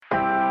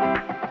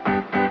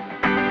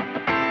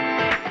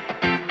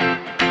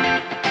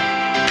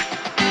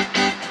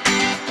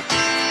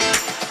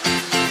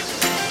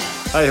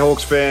Hey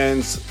Hawks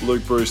fans,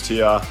 Luke Bruce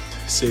here.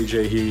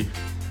 CJ here.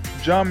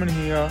 Jarman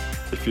here.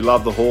 If you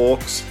love the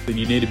Hawks, then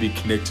you need to be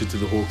connected to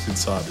the Hawks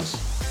Insiders.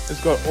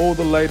 It's got all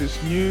the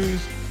latest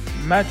news,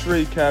 match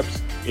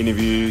recaps,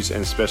 interviews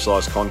and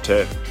specialised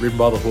content written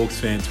by the Hawks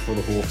fans for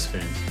the Hawks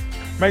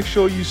fans. Make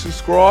sure you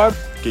subscribe.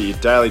 Get your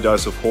daily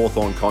dose of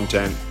Hawthorn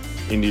content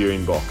into your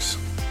inbox.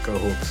 Go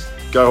Hawks.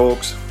 Go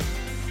Hawks.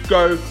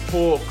 Go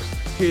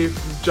Hawks. Here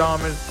from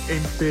Jarman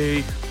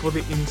MP for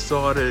the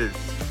Insiders.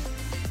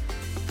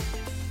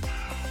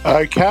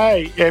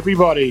 Okay,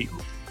 everybody,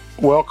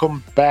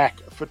 welcome back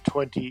for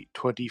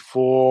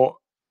 2024.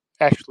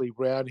 Ashley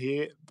Brown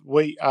here.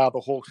 We are the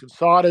Hawks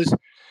Insiders,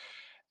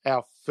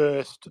 our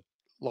first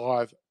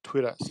live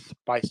Twitter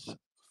space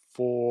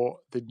for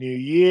the new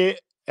year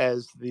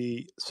as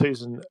the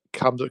season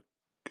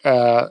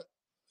appears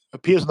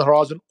on the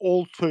horizon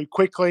all too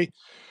quickly.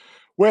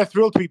 We're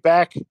thrilled to be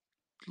back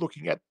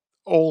looking at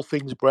all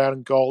things brown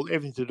and gold,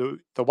 everything to do with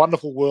the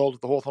wonderful world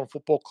of the Hawthorn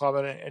Football Club,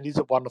 and it is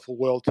a wonderful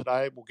world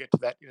today. We'll get to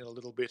that in a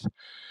little bit.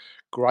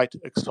 Great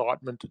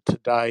excitement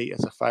today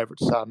as a favourite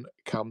son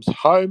comes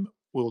home.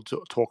 We'll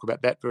talk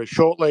about that very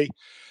shortly.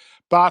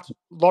 But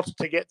lots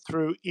to get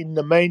through in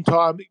the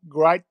meantime.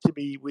 Great to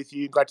be with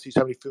you. Great to see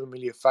so many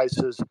familiar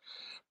faces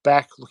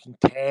back, looking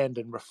tanned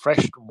and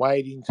refreshed and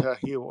waiting to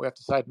hear what we have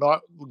to say tonight.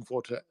 Looking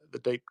forward to the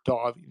deep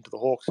dive into the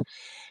Hawks.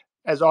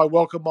 As I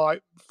welcome my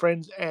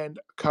friends and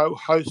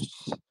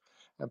co-hosts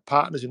and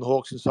partners in the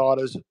Hawks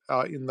Insiders,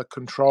 in the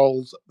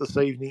controls this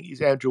evening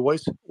is Andrew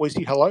Weiss.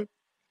 Weissy, hello.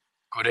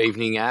 Good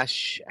evening,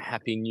 Ash.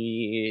 Happy New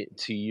Year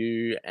to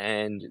you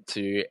and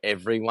to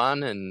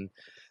everyone. And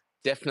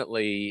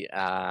definitely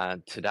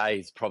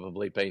today's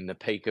probably been the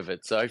peak of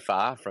it so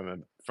far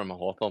from a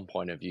Hawthorn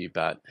point of view,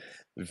 but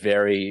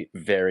very,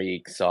 very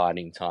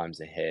exciting times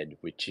ahead,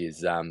 which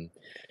is a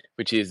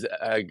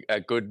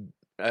good.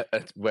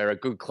 We're a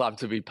good club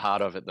to be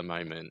part of at the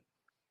moment.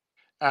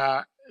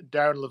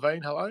 Darren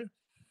Levine, hello.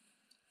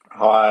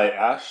 Hi,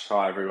 Ash.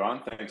 Hi,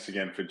 everyone. Thanks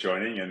again for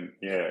joining. And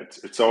yeah,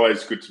 it's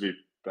always good to be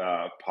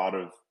part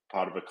of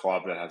a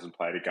club that hasn't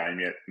played a game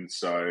yet, and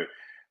so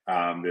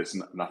there's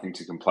nothing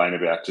to complain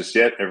about just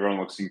yet. Everyone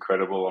looks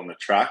incredible on the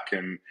track,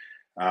 and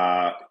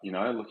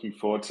looking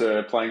forward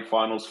to playing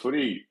finals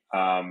footy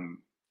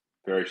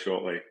very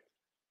shortly.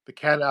 The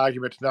counter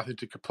argument to nothing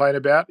to complain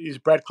about is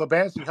Brad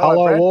Klebanski.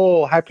 Hello, Brad.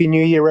 all. Happy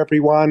New Year,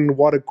 everyone.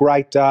 What a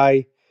great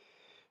day.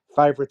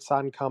 Favourite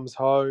son comes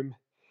home.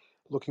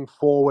 Looking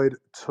forward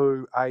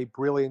to a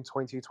brilliant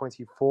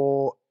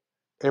 2024.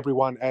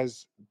 Everyone,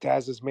 as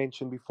Daz has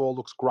mentioned before,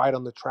 looks great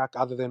on the track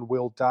other than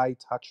Will Day,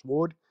 touch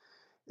wood.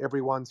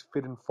 Everyone's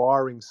fit and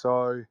firing, so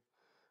a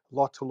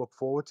lot to look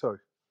forward to.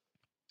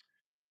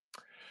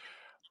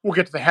 We'll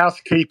get to the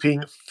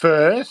housekeeping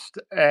first,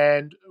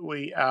 and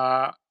we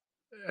are...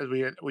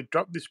 We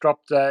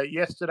dropped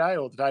yesterday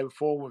or the day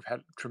before. We've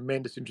had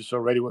tremendous interest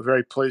already. We're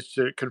very pleased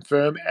to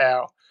confirm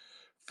our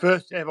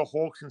first ever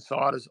Hawks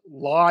Insiders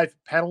live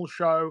panel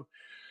show.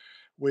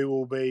 We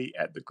will be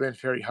at the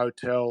Glenferrie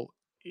Hotel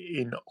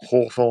in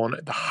Hawthorn,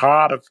 at the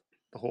heart of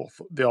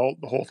the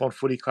Hawthorn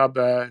Footy Club,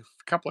 a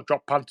couple of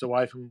drop punts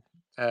away from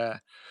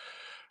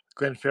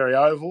Glenferrie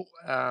Oval,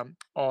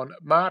 on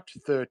March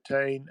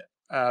 13.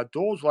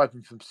 Doors will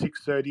open from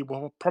 6:30.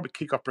 We'll probably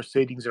kick off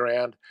proceedings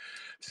around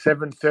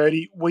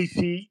 7:30.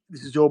 Weissy,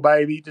 this is your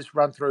baby. Just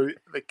run through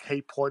the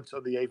key points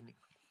of the evening.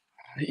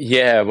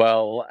 Yeah,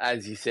 well,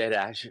 as you said,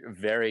 Ash,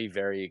 very,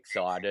 very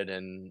excited,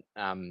 and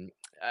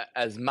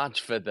as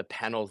much for the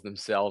panels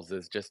themselves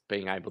as just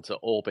being able to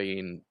all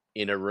be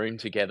in a room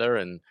together,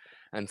 and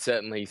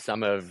certainly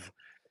some of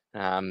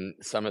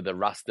the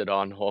rusted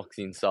on Hawks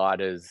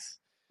Insiders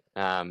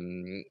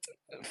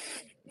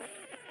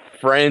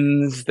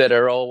friends that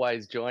are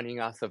always joining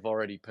us have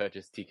already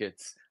purchased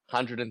tickets.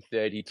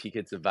 130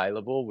 tickets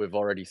available. We've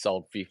already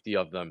sold 50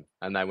 of them,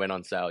 and they went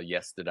on sale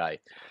yesterday.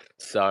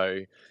 So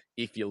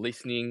if you're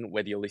listening,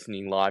 whether you're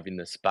listening live in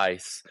the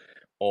space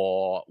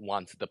or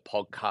once the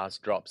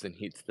podcast drops and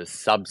hits the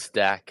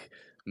Substack,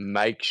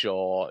 make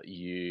sure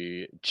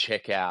you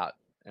check out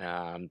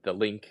the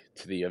link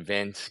to the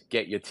event.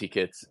 Get your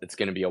tickets. It's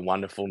going to be a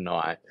wonderful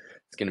night.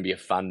 It's going to be a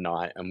fun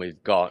night, and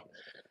we've got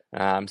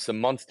some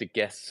monster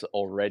guests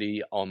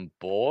already on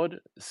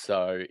board,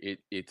 so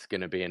it's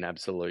going to be an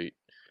absolute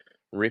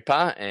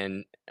ripper.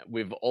 And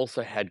we've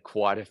also had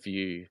quite a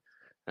few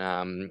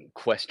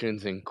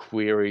questions and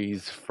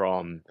queries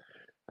from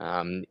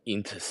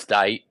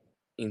interstaters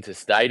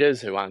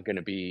who aren't going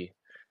to be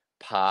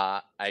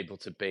able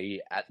to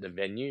be at the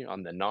venue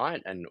on the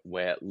night, and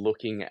we're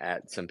looking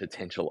at some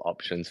potential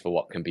options for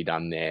what can be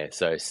done there.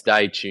 So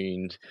stay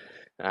tuned.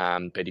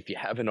 But if you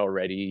haven't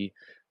already,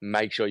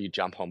 make sure you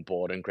jump on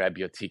board and grab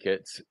your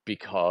tickets,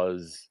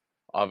 because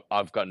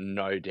I've got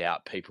no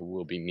doubt people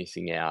will be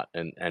missing out,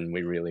 and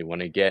we really want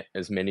to get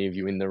as many of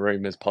you in the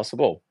room as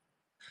possible.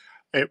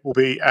 It will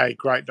be a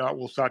great night.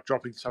 We'll start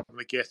dropping some of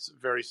the guests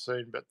very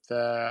soon, but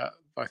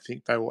I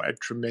think they will add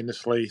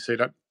tremendously. So you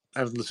don't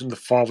have to listen to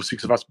 5 or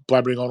 6 of us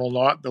blabbering on all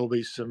night. There'll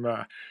be some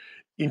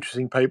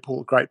interesting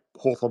people, great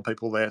Hawthorn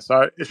people there.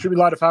 So it should be a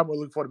lot of fun. We're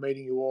looking forward to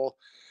meeting you all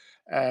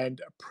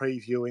and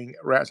previewing.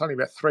 It's only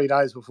about 3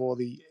 days before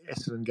the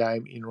Essendon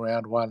game in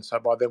round one. So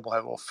by then we'll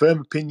have all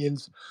firm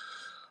opinions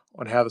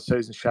on how the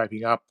season's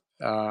shaping up.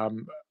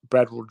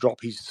 Brad will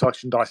drop his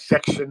selection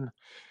dissection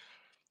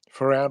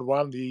for round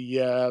one.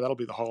 That'll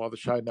be the whole other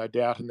show, no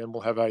doubt. And then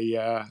we'll have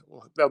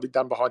that'll be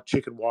done behind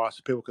chicken wire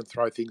so people can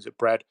throw things at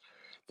Brad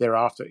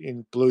thereafter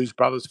in Blues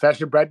Brothers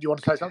fashion. Brad, do you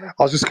want to say something?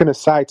 I was just going to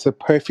say it's a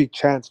perfect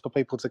chance for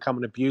people to come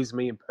and abuse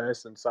me in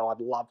person. So I'd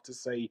love to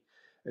see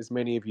as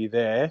many of you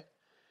there.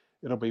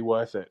 It'll be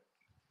worth it.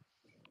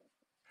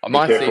 I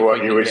might Be see careful if what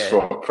we you can wish get.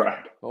 for,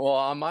 Brad. Well,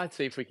 I might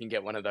see if we can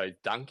get one of those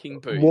dunking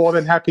booths. More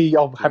than happy.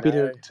 I'm happy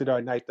know? to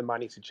donate the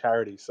money to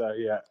charity. So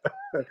yeah,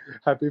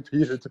 happy for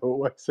you to do it,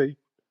 Wesley.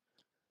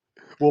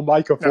 We'll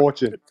make a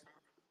fortune.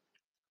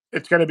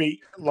 It's going to be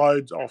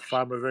loads of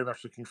fun. We're very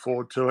much looking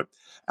forward to it.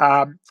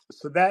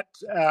 So that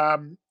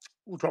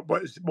we'll drop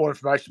more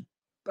information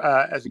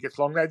as it gets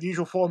along. Now, the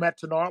usual format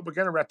tonight, we're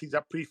going to wrap things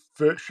up pretty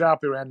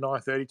sharply around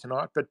 9:30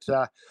 tonight.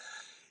 But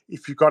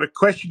if you've got a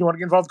question you want to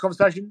get involved in the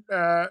conversation,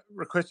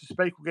 request to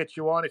speak, we'll get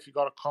you on. If you've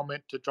got a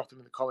comment, to drop them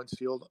in the comments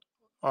field,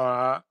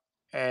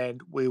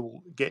 and we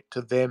will get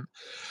to them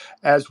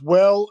as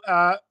well.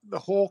 The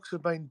Hawks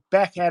have been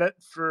back at it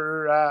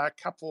for a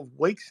couple of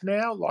weeks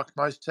now. Like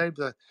most teams,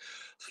 a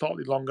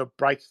slightly longer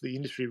break for the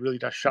industry really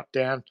does shut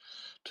down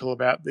till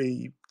about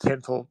the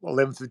 10th or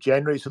 11th of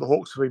January. So the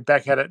Hawks have been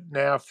back at it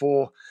now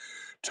for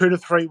 2 to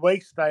 3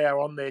 weeks. They are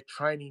on their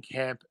training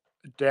camp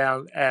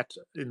down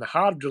in the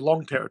heart of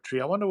Geelong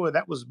territory. I wonder whether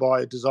that was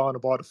by design or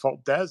by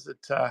default, Daz,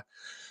 that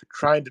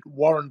trained at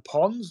Warren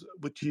Ponds,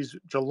 which is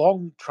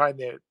Geelong trained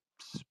there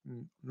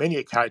many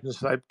occasions.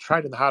 So they've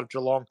trained in the heart of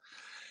Geelong,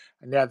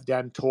 and now they're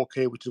down in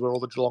Torquay, which is where all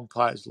the Geelong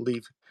players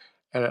live.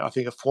 And I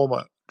think a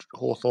former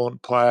Hawthorn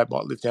player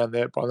might live down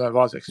there by the name of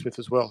Isaac Smith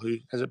as well, who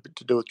has a bit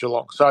to do with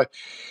Geelong. So in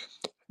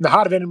the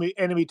heart of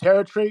enemy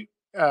territory,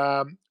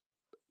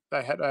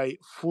 they had a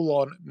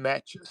full-on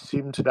match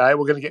sim today.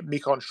 We're going to get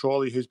Mick on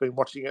shortly, who's been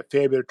watching a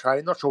fair bit of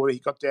training. Not sure whether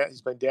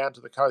he's been down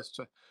to the coast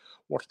to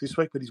watch this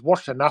week, but he's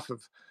watched enough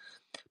of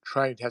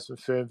training to have some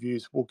firm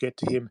views. We'll get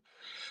to him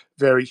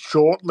very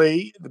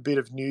shortly. The bit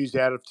of news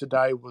out of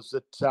today was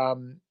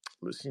that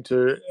listening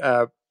to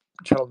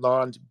Channel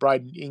 9's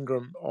Braden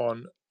Ingram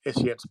on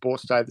SEN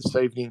Sports Day this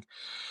evening,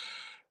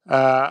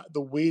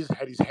 the Wiz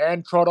had his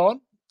hand trod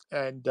on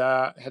and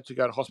had to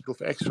go to hospital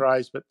for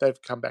x-rays, but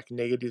they've come back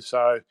negative. So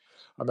I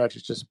imagine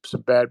it's just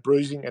some bad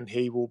bruising, and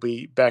he will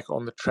be back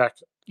on the track,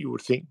 you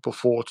would think,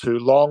 before too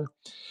long.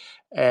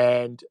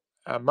 And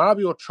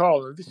Marby or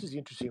Troll, and this is an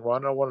interesting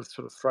one. I want to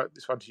sort of throw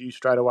this one to you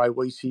straight away,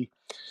 Weesey.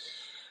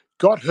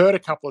 Got hurt a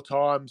couple of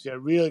times,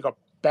 really got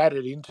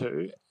battered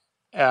into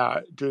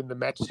during the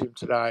match sim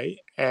today.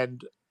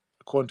 And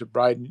according to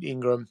Braden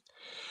Ingram,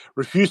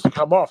 refused to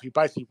come off. He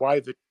basically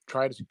waved the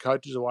trainers and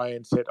coaches away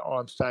and said,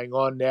 I'm staying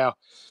on. Now,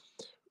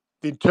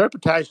 the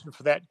interpretation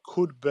for that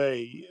could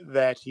be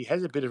that he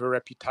has a bit of a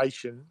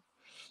reputation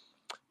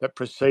that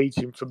precedes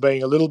him for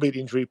being a little bit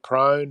injury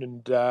prone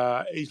and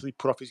easily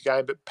put off his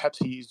game, but perhaps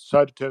he's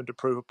so determined to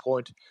prove a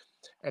point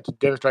and to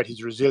demonstrate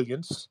his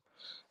resilience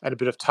and a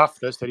bit of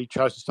toughness that he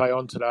chose to stay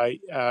on today,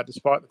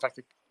 despite the fact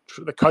that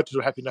the coaches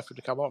were happy enough for him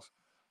to come off.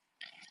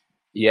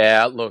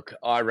 Yeah, look,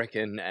 I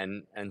reckon,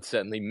 and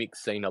certainly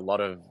Mick's seen a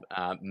lot of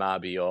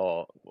Marby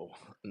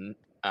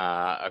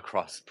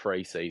across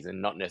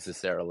pre-season, not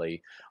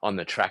necessarily on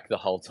the track the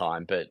whole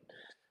time, but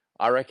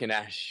I reckon,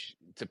 Ash,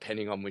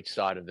 depending on which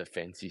side of the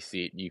fence you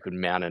sit, you could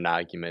mount an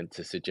argument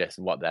to suggest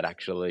what that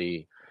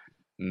actually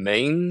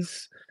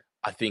means.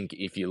 I think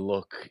if you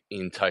look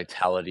in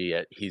totality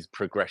at his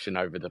progression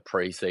over the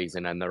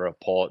pre-season and the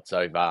reports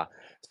over,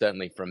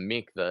 certainly from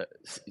Mick, the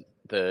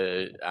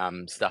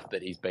stuff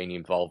that he's been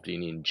involved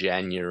in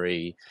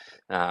January,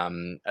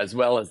 as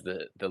well as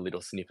the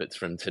little snippets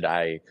from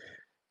today,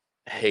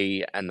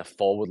 he and the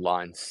forward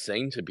line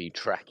seem to be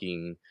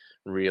tracking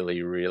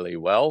really, really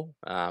well,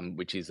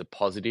 which is a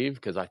positive,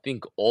 because I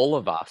think all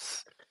of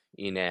us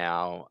in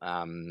our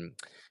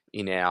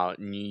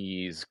New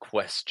Year's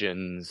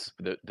questions,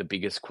 the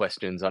biggest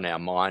questions on our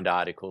mind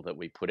article that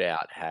we put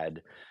out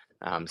had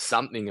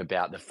something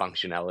about the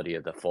functionality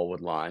of the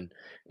forward line.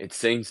 It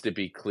seems to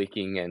be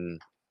clicking,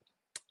 and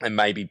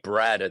maybe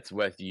Brad, it's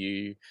worth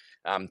you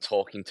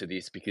talking to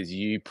this, because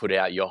you put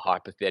out your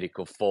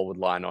hypothetical forward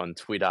line on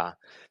Twitter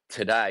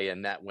today,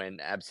 and that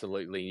went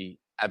absolutely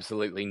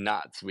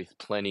nuts, with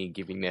plenty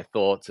giving their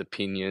thoughts,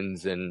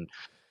 opinions, and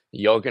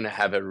you're going to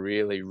have a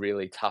really,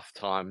 really tough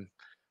time,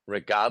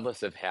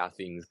 regardless of how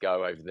things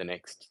go over the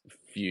next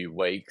few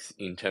weeks,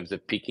 in terms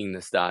of picking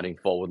the starting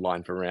forward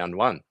line for round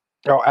one.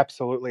 Oh,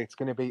 absolutely. It's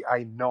going to be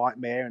a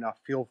nightmare, and I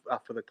feel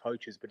for the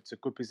coaches, but it's a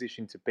good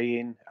position to be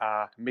in.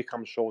 Mick,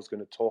 I'm sure, is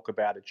going to talk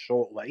about it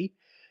shortly.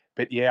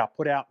 But yeah, I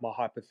put out my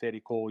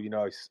hypothetical,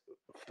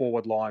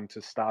 forward line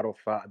to start off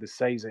the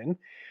season.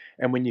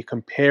 And when you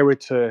compare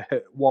it to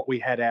what we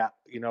had out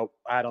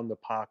on the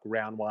park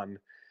round one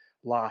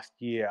last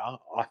year,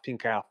 I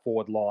think our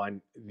forward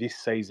line this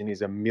season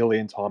is a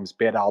million times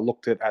better. I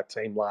looked at our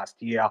team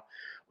last year.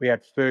 We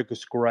had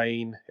Fergus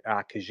Green,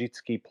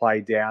 Kajitsky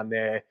play down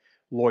there,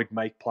 Lloyd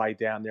Meek play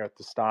down there at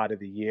the start of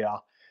the year.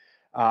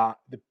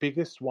 The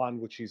biggest one,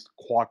 which is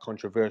quite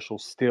controversial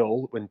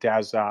still, when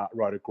Daz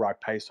wrote a great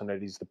piece on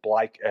it, is the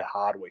Blake at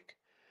Hardwick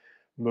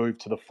move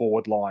to the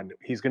forward line.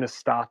 He's going to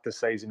start the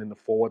season in the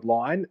forward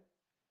line.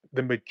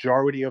 The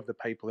majority of the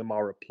people in my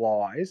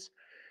replies,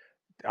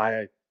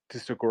 I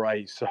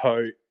disagree.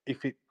 So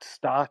if it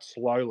starts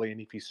slowly and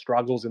if he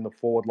struggles in the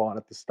forward line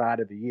at the start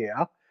of the year,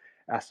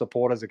 our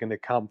supporters are going to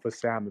come for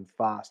Salmon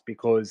fast,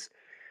 because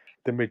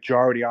the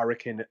majority, I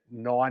reckon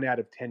 9 out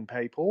of 10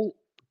 people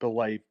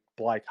believe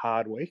Blake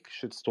Hardwick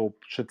should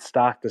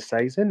start the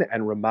season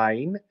and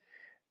remain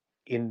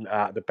in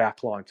the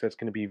back line. So it's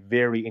going to be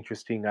very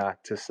interesting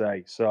to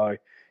see. So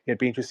it'd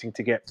be interesting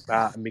to get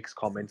mixed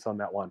comments on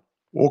that one.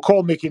 We'll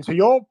call Mick in. So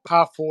your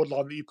half forward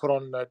line that you put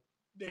on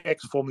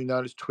X, formerly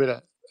known as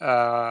Twitter,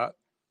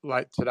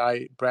 late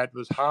today, Brad,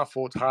 was half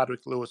forwards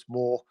Hardwick, Lewis,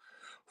 Moore,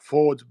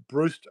 forwards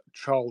Bruce,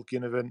 Chol,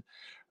 Ginnivan,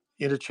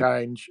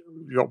 interchange.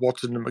 You got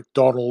Watson and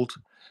McDonald,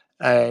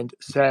 and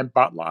Sam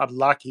Butler.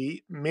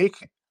 Unlucky.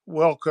 Mick,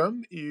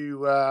 welcome.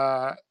 You've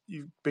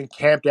been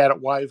camped out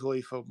at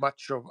Waverley for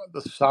much of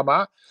the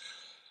summer.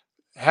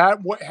 How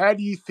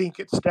do you think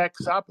it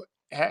stacks up?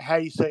 How are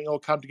you seeing it all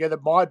come together?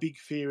 My big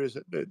fear is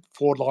that the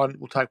forward line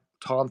will take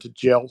time to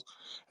gel,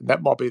 and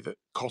that might be the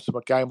cost of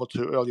a game or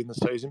two early in the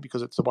season,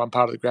 because it's the one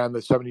part of the ground.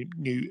 There's so many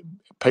new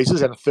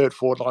pieces and a third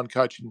forward line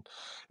coach in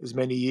as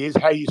many years.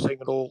 How are you seeing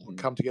it all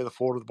come together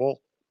forward of the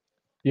ball?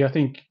 Yeah, I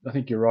think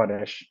you're right,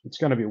 Ash. It's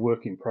going to be a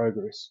work in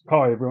progress.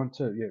 Hi, everyone.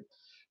 Too. Yeah,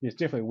 it's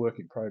definitely a work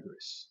in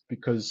progress,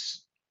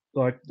 because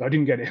I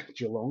didn't get out of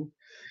Geelong,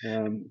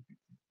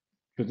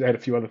 because I had a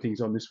few other things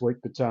on this week.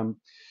 But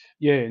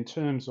yeah, in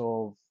terms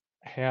of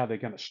how they're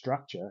going to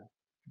structure,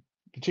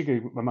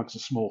 particularly amongst the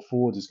small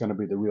forwards, is going to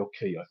be the real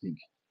key, I think.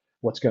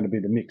 What's going to be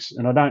the mix?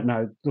 And I don't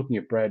know, looking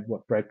at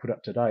what Brad put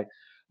up today,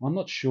 I'm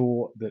not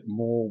sure that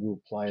Moore will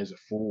play as a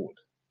forward.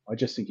 I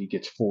just think he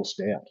gets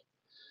forced out.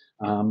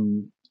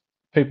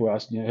 People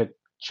asked, had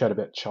chat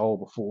about Chol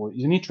before.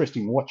 He's an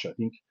interesting watch, I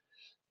think.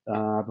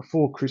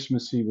 Before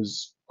Christmas, he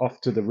was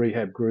off to the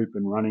rehab group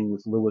and running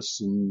with Lewis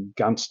and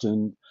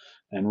Gunston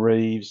and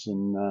Reeves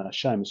and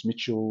Seamus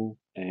Mitchell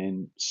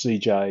and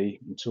CJ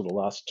until the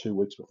last 2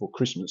 weeks before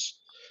Christmas.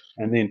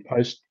 And then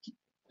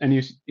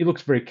he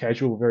looks very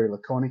casual, very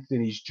laconic.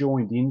 Then he's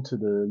joined into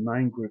the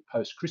main group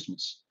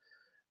post-Christmas.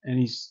 And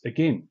he's,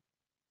 again,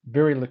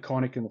 very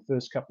laconic in the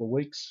first couple of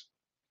weeks.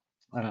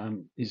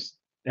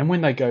 And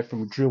when they go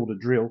from drill to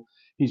drill,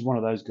 he's one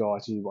of those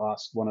guys who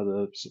asked one of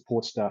the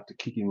support staff to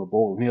kick him a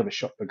ball, and he'll have a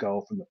shot for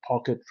goal from the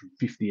pocket, from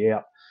 50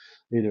 out,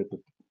 either at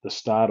the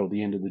start or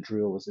the end of the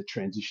drill as they're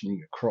transitioning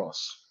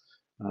across.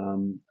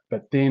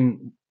 But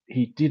then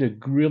he did a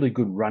really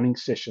good running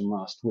session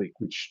last week,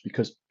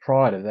 because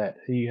prior to that,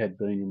 he had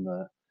been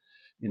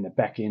in the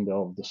back end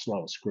of the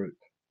slowest group.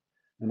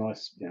 And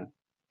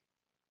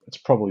it's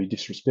probably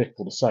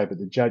disrespectful to say, but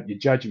you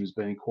judge him as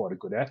being quite a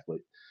good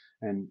athlete.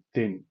 And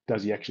then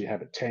does he actually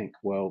have a tank?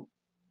 Well,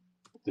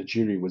 the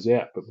jury was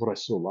out. But what I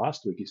saw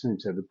last week, he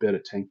seems to have a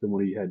better tank than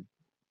what he had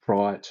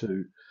prior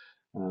to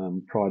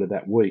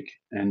that week.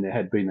 And there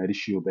had been that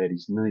issue about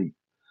his knee.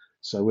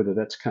 So whether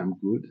that's come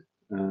good.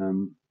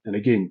 And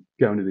again,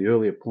 going to the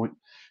earlier point,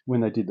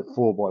 when they did the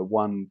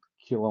 4x1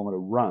 kilometre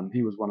run,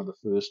 he was one of the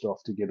first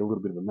off to get a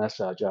little bit of a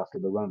massage after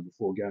the run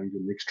before going to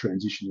the next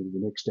transition into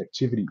the next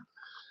activity.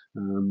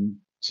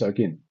 So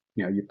again,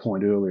 your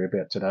point earlier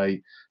about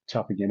today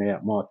toughing it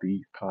out might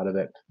be part of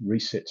that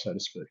reset, so to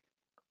speak.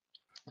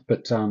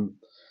 But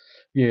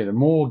the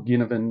more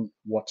Ginnivan,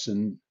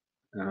 Watson,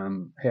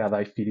 how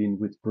they fit in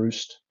with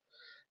Bruce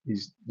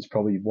is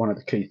probably one of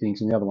the key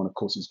things. And the other one, of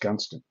course, is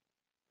Gunston.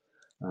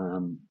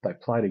 They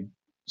played a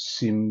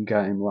sim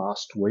game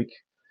last week.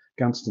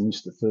 Gunston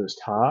missed the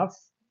first half,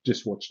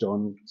 just watched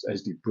on,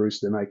 as did Bruce.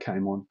 Then they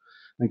came on,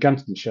 and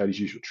Gunston showed his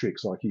usual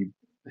tricks, like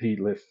he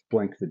left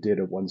blank for dead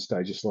at one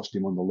stage, just lost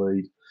him on the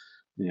lead,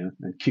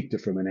 and kicked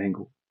it from an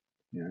angle,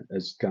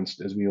 as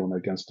we all know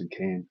Gunston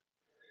can.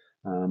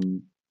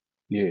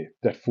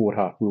 That forward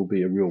half will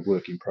be a real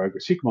work in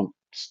progress. Hickmont,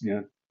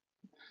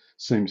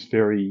 seems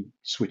very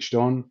switched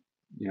on.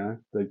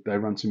 They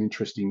run some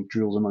interesting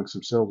drills amongst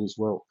themselves as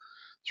well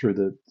through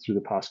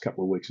the past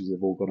couple of weeks as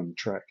they've all got on the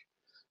track.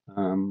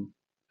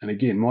 And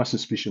again, my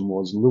suspicion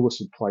was Lewis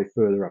would play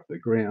further up the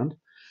ground,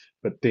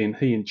 but then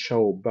he and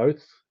Chol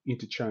both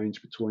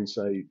interchange between,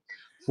 say,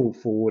 full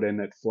forward and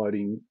that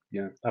floating,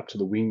 up to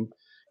the wing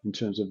in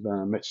terms of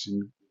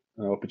matching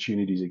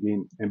opportunities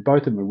again. And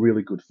both of them are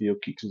really good field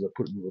kicks, as I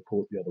put in the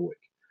report the other week.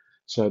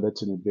 So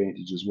that's an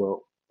advantage as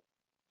well.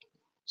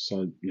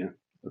 So,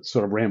 I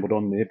sort of rambled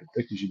on there, but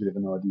that gives you a bit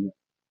of an idea.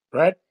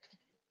 Brad?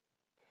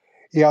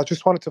 Yeah, I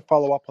just wanted to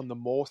follow up on the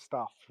Moore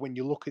stuff. When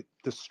you look at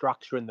the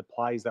structure and the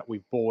plays that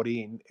we've brought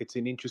in, it's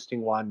an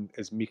interesting one,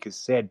 as Mick has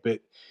said.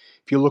 But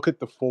if you look at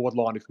the forward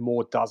line, if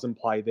Moore doesn't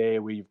play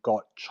there, where you've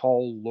got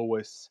Chol,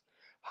 Lewis,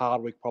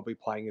 Hardwick probably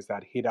playing as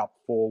that hit up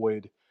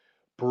forward.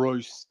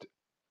 Bruce,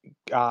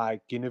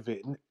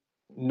 Ginnivan,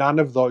 none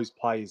of those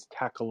players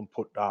tackle and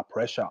put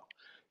pressure.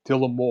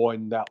 Dylan Moore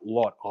in that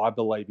lot, I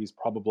believe,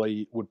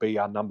 would be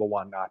our number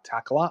one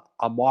tackler.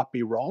 I might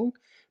be wrong,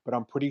 but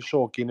I'm pretty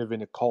sure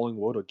Ginnivan at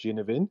Collingwood or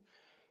Ginnivan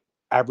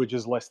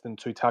averages less than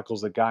 2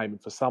 tackles a game.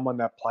 And for someone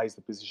that plays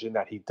the position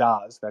that he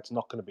does, that's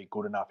not going to be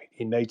good enough.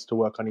 He needs to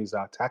work on his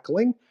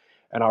tackling.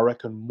 And I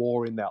reckon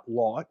Moore in that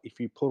lot,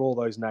 if you put all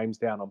those names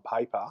down on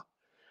paper,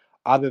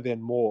 other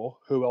than Moore,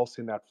 who else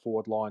in that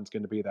forward line is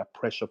going to be that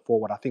pressure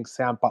forward? I think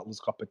Sam Butler's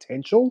got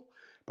potential,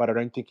 but I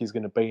don't think he's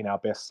going to be in our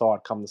best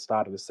side come the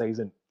start of the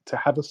season. To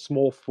have a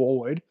small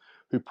forward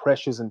who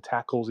pressures and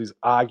tackles is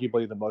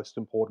arguably the most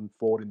important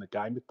forward in the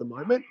game at the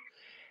moment.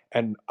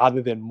 And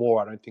other than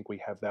Moore, I don't think we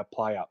have that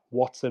player.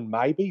 Watson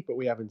maybe, but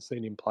we haven't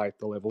seen him play at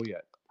the level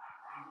yet.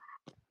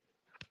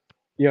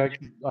 Yeah,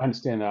 I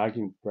understand the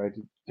argument, Brad.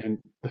 And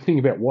the thing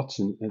about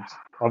Watson is,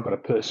 I've got a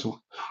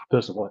personal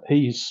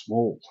he is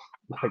small.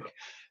 Like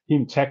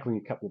him tackling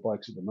a couple of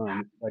blokes at the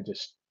moment, they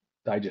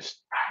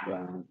just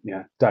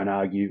don't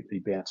argue. He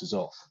bounces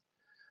off.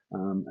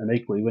 And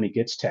equally, when he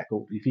gets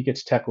tackled, if he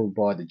gets tackled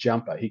by the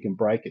jumper, he can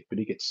break it. But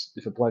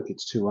if a bloke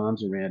gets 2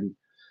 arms around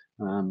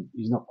him,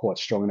 he's not quite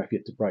strong enough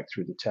yet to break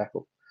through the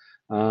tackle.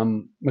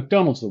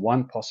 McDonald's the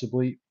one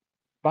possibly.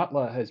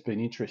 Butler has been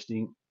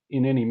interesting.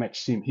 In any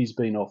match sim, he's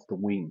been off the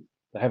wing.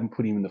 They haven't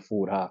put him in the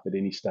forward half at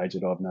any stage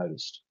that I've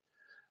noticed,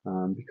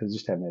 because they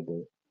just haven't had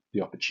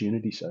the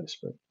opportunity, so to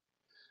speak.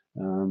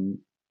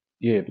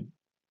 But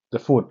the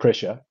forward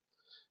pressure,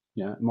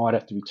 might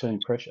have to be team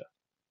pressure.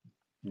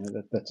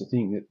 That's a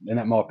thing, and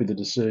that might be the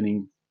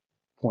discerning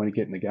point of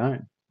getting the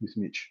game with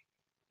Mitch.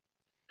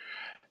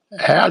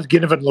 How's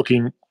Ginnivan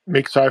looking,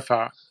 Mick, so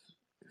far?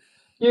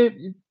 Yeah,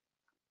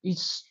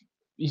 he's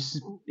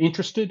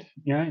interested.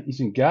 He's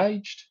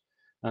engaged.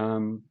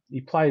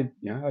 He played.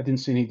 I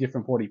didn't see any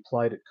different what he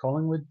played at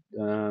Collingwood.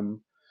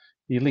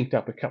 He linked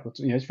up a couple of.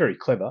 He's very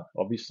clever,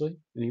 obviously,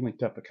 and he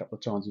linked up a couple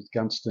of times with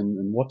Gunston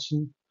and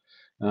Watson.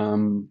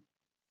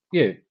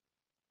 He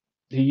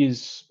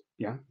is.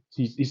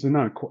 He's the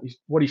known.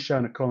 What he's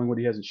shown at Collingwood,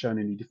 he hasn't shown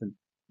any different.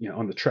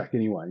 On the track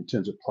anyway, in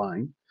terms of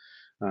playing.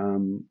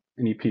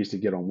 And he appears to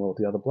get on well with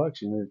the other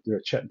blokes.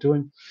 They're chatting to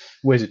him.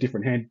 Wears a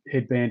different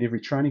headband every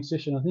training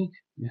session, I think.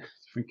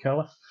 Different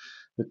colour.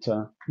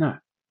 But no,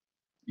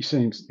 he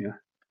seems.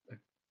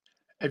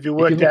 Have you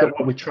worked if you look out at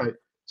what we trade?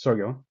 Sorry,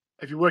 go on.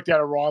 Have you worked out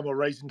a rhyme or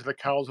reason to the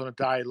colours on a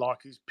day?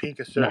 Like is pink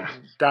a certain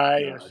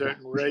day and a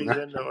certain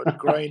reason, or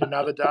green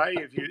another day?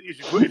 If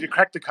you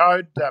crack the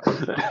code, I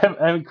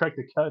haven't cracked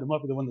the code. It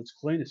might be the one that's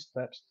cleanest,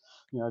 perhaps.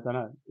 I don't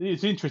know.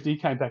 It's interesting. He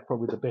came back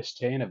probably the best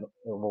tan of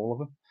all of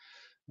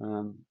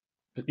them.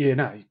 But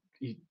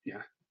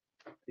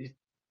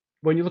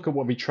when you look at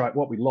what we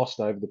lost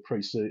over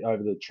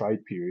the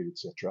trade period,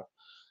 etc.,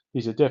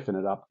 he's a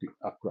definite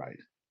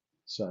upgrade.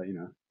 So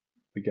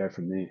we go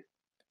from there.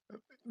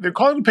 There are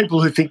kind of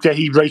people who think that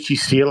he reached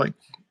his ceiling.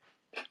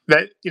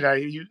 That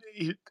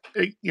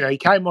he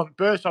came on,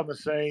 burst on the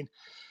scene,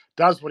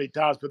 does what he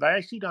does, but they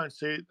actually don't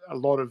see a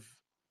lot of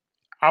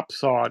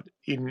upside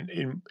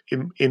in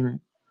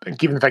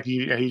given the fact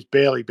that he's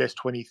barely best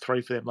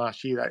 23 for them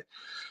last year.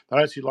 They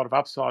don't see a lot of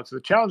upside. So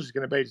the challenge is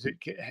going to be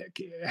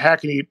how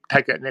can he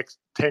take that next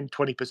 10,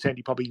 20%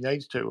 he probably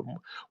needs to, and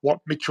what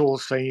Mitchell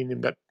has seen in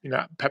him that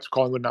perhaps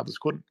Collingwood and others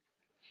couldn't.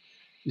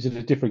 Is it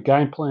a different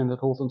game plan that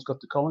Hawthorn's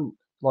got to Collingwood?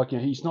 Like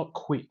he's not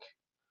quick,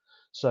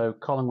 so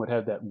Collingwood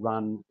have that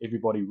run,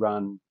 everybody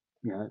run,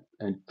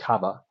 and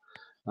cover.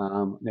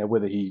 Now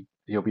whether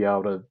he'll be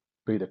able to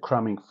be the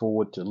crumbing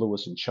forward to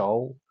Lewis and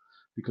Chol,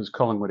 because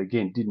Collingwood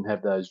again didn't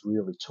have those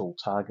really tall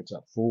targets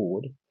up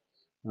forward,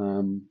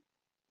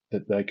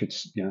 that they could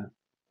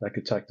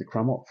take the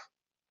crumb off.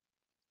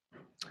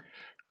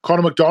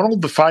 Connor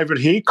McDonald, the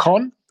favourite here,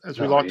 Con, as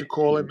we like to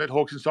call him at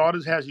Hawks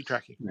Insiders. How's he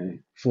tracking?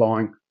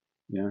 Flying,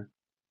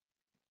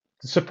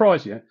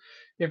 Surprise you.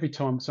 Every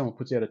time someone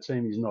puts out a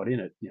team he's not in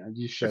it, it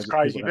just shows. It's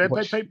crazy.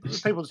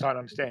 People just don't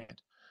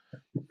understand.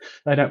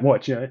 They don't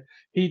watch.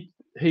 He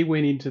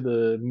went into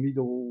the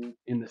middle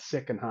in the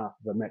second half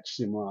of a match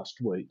sim last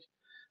week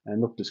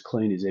and looked as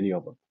clean as any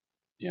of them.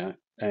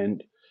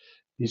 And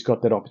he's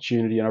got that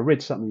opportunity. And I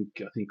read something,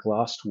 I think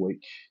last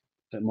week,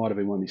 that might have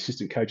been one of the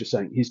assistant coaches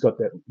saying he's got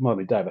that. Might have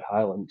been David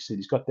Hale, and he said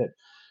he's got that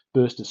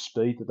burst of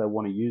speed that they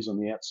want to use on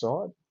the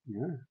outside.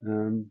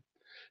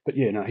 But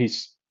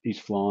he's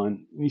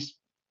flying. He's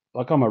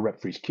like, I'm a rep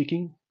for his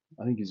kicking.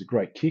 I think he's a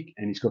great kick,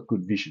 and he's got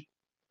good vision.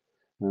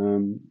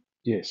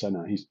 He's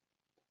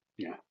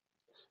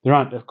There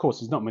aren't, of course,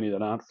 there's not many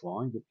that aren't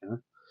flying, but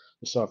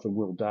aside from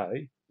Will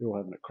Day, they're all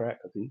having a crack,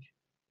 I think.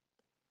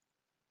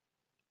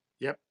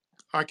 Yep.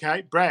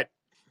 Okay, Brad.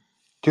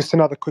 Just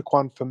another quick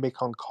one for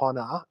Mick on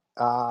Connor.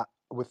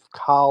 With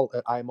Carl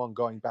at Amon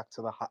going back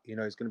to the,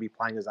 he's going to be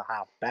playing as a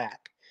half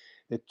back.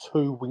 There are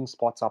 2 wing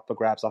spots up for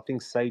grabs. I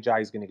think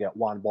CJ is going to get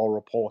one. While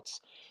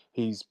reports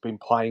he's been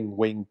playing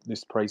wing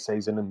this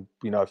preseason and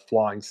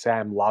flying.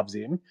 Sam loves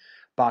him.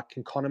 But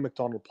can Connor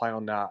McDonald play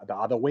on the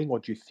other wing, or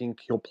do you think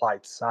he'll play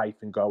it safe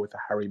and go with a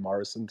Harry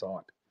Morrison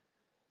type?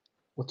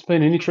 Well, it's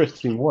been an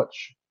interesting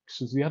watch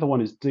because the other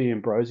one is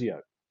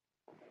D'Ambrosio.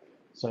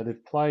 So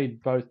they've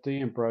played both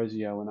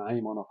D'Ambrosio and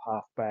Amon off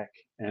half back,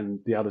 and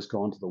the other's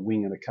gone to the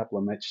wing in a couple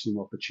of match sim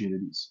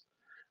opportunities.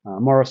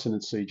 Morrison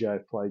and CJ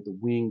have played the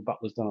wing.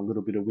 Butler's done a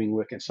little bit of wing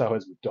work, and so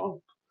has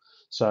McDonald.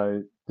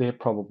 So they're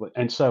probably,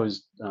 and so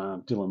is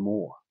Dylan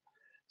Moore.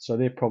 So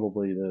they're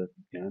probably the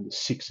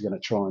six are going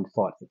to try and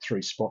fight for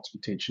 3 spots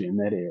potentially in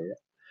that area.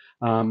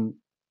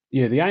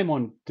 The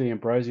Amon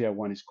D'Ambrosio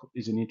one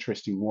is an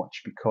interesting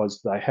watch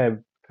because they have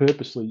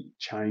purposely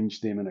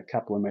changed them in a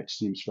couple of match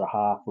sims for a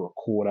half or a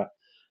quarter,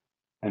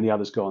 and the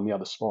others go on the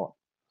other spot.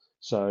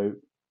 So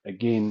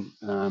again,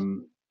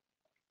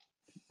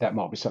 that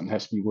might be something that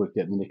has to be worked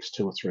out in the next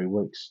 2 or 3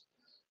 weeks.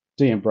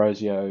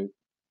 D'Ambrosio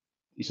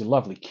is a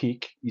lovely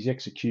kick. His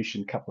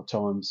execution a couple of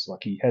times, like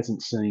he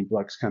hasn't seen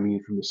blokes coming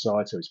in from the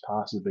side, so his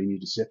passes have been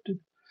intercepted.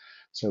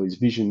 So his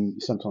vision,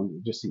 sometimes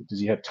you just think, does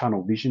he have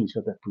tunnel vision? He's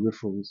got that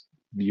peripheral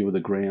view of the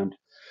ground,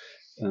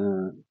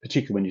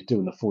 particularly when you're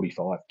doing the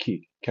 45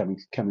 kick coming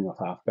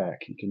off half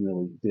back. You can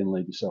really then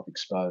leave yourself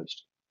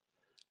exposed.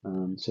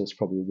 So it's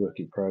probably a work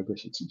in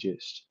progress, I'd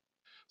suggest.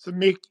 So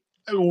Mick,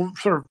 we'll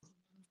sort of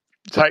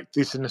take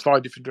this in a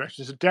slightly different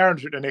direction. So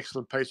Darren's written an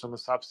excellent piece on the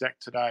Substack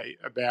today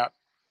about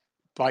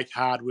Blake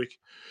Hardwick.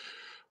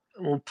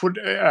 We'll want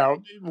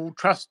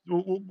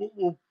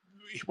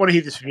to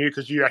hear this from you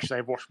because you actually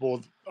have watched more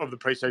of the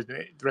preseason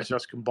than the rest of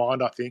us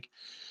combined, I think.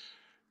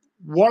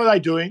 What are they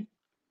doing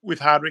with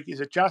Hardwick?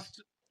 Is it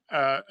just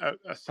a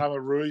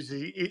summer ruse?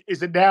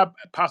 Is it now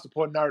past the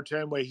point of no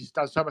return where he's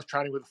done so much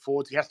training with the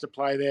forwards, he has to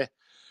play there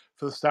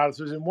for the start of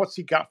the season? What's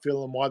your gut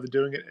feel on why they're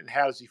doing it, and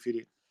how does he fit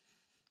in?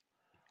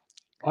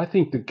 I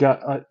think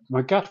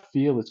my gut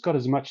feel, it's got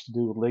as much to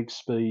do with leg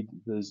speed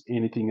as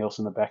anything else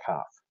in the back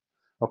half.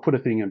 I'll put a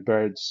thing in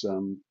Brad's,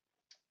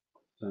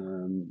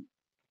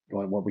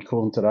 what we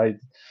call him today,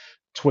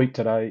 tweet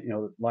today,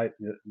 late,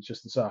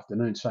 just this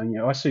afternoon, saying,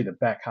 I see the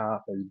back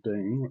half as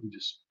being, let me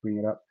just bring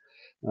it up,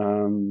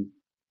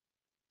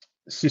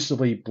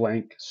 Sicily,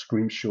 Blank,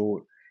 Scrimshaw,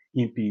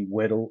 Impey,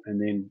 Weddle,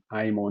 and then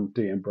Amon,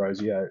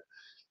 D'Ambrosio,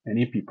 and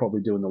Impey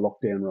probably doing the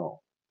lockdown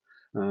role.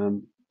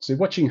 So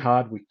watching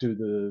Hardwick do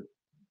the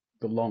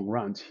long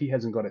runs, he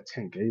hasn't got a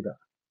tank either.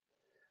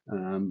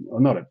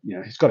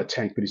 He's got a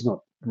tank, but he's not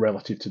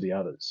relative to the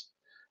others.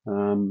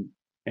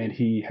 And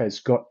he has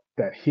got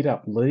that hit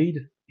up lead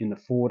in the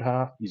forward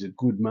half. He's a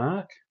good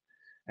mark,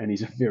 and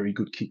he's a very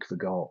good kick for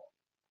goal.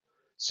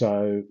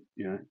 So,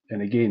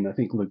 and again, I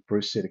think Luke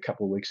Bruce said a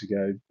couple of weeks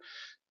ago,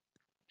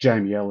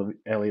 Jamie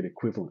Elliott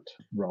equivalent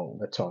role,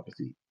 that type of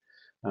thing.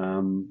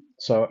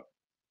 So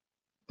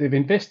they've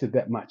invested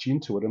that much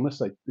into it, unless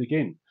they're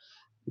going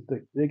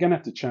to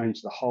have to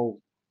change the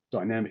whole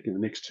dynamic in the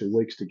next 2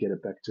 weeks to get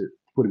it back to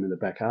put him in the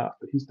back half.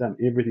 But he's done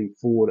everything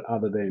forward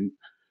other than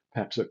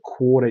perhaps a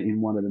quarter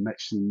in one of the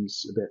match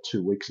sims about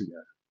 2 weeks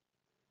ago.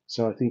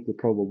 So I think they're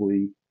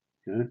probably,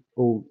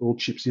 all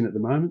chips in at the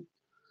moment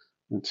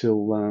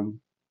until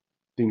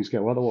things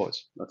go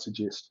otherwise, I'd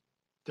suggest.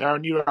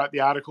 Darren, you wrote the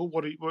article.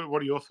 What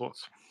are your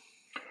thoughts?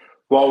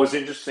 Well, it was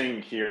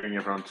interesting hearing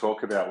everyone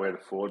talk about where the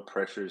forward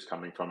pressure is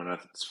coming from, and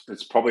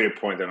it's probably a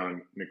point that I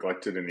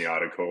neglected in the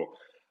article.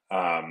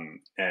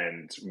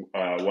 And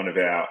one of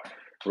our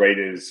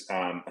readers,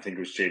 I think it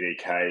was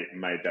GDK,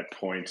 made that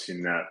point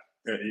in that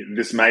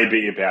this may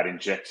be about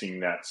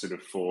injecting that sort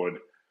of forward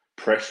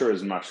pressure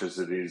as much as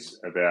it is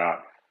about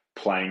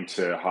playing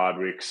to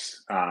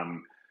Hardwick's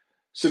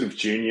sort of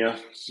junior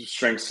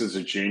strengths as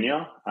a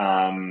junior,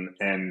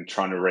 and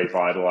trying to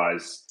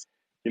revitalise,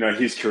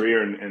 his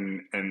career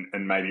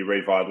and maybe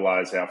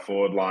revitalise our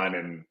forward line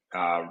and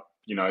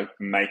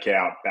make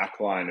our back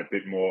line a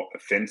bit more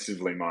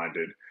offensively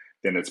minded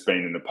than it's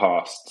been in the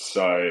past.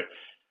 So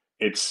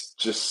it's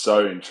just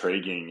so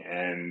intriguing,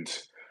 and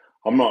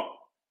I'm not,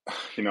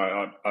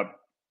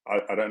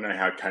 I don't know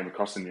how it came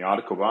across in the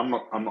article, but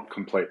I'm not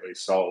completely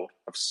sold.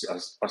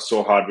 I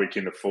saw Hardwick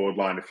in the forward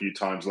line a few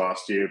times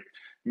last year.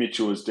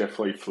 Mitchell was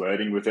definitely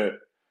flirting with it.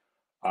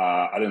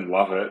 I didn't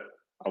love it.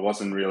 I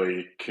wasn't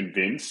really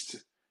convinced,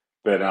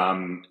 but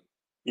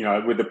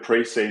with the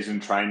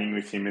preseason training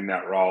with him in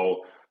that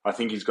role, I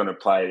think he's going to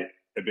play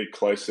a bit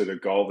closer to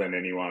goal than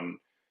anyone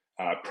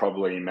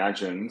probably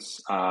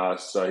imagines.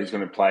 So he's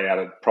going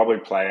to probably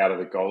play out of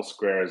the goal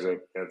square as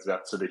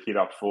that sort of hit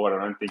up forward.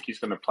 I don't think he's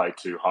going to play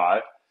too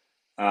high.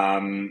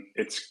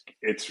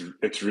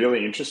 It's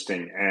really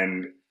interesting,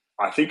 and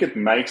I think it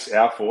makes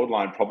our forward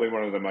line probably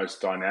one of the most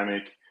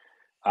dynamic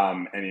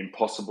and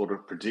impossible to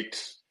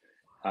predict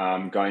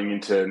going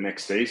into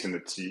next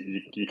season.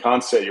 You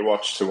can't set your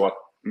watch to what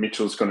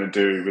Mitchell's going to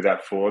do with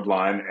that forward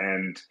line,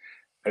 and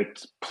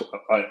it's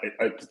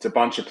a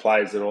bunch of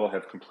players that all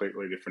have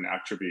completely different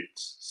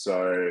attributes.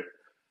 So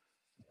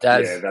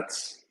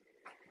that's.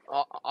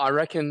 I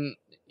reckon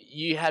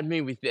you had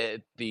me with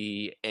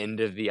the end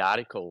of the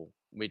article,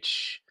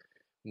 which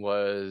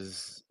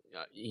was,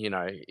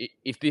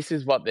 if this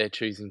is what they're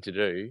choosing to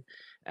do,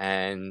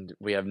 and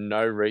we have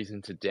no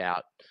reason to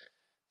doubt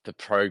the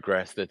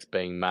progress that's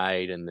being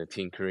made and the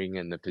tinkering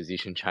and the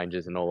position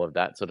changes and all of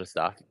that sort of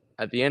stuff,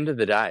 at the end of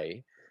the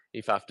day,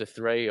 if after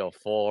 3 or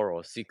 4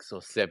 or 6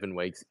 or 7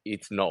 weeks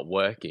it's not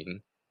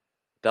working,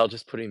 they'll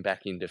just put him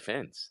back in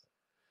defence.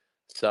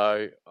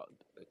 So,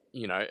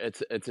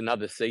 it's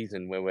another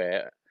season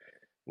where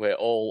we're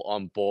all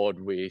on board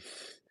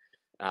with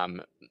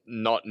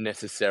not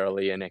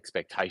necessarily an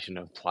expectation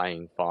of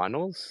playing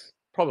finals,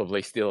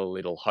 probably still a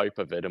little hope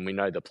of it, and we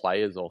know the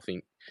players all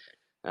think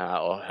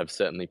or have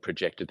certainly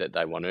projected that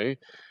they want to.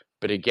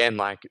 But again,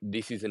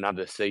 this is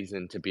another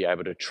season to be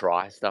able to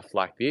try stuff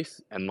like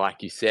this. And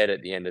like you said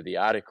at the end of the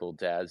article,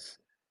 Daz,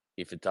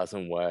 if it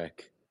doesn't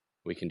work,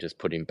 we can just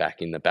put him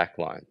back in the back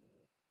line.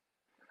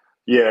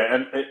 Yeah,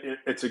 and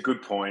it's a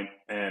good point.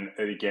 And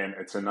again,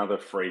 it's another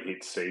free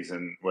hit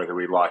season, whether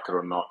we like it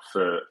or not,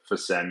 for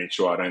Sam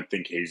Mitchell. I don't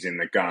think he's in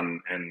the gun.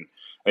 And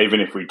even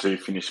if we do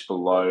finish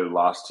below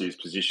last year's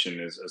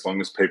position, as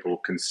long as people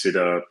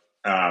consider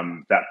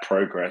that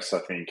progress, I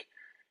think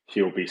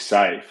he'll be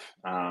safe.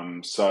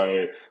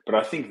 But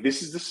I think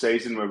this is the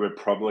season where we're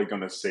probably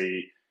going to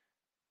see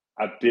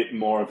a bit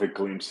more of a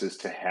glimpse as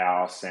to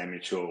how Sam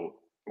Mitchell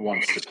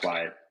wants to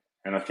play.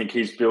 And I think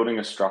he's building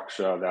a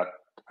structure that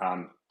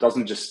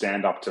doesn't just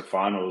stand up to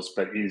finals,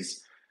 but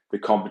is the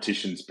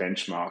competition's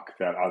benchmark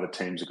that other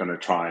teams are going to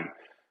try and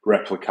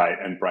replicate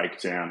and break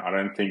down. I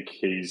don't think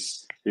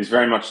he's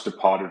very much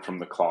departed from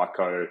the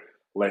Clarko.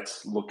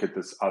 Let's look at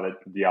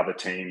the other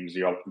teams,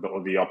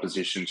 the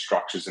opposition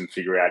structures, and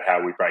figure out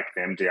how we break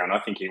them down. I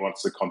think he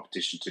wants the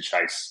competition to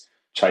chase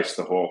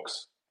the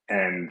Hawks,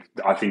 and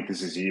I think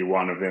this is year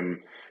one of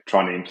them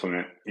trying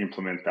to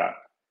implement that.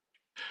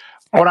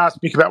 I want to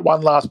ask Mick about one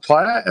last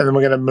player, and then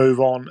we're going to move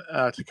on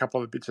to a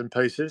couple of bits and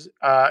pieces.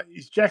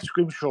 Is Jack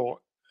Scrimshaw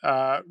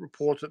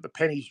reports that the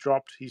pennies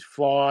dropped. He's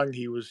flying.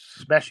 He was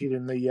smashing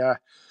in the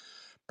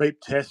beep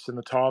tests and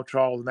the time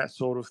trials and that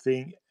sort of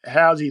thing.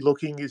 How's he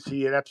looking? Is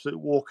he an absolute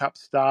walk-up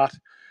start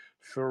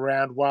for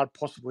round one,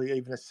 possibly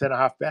even a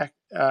centre-half back?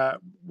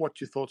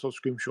 What's your thoughts on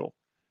Scrimshaw?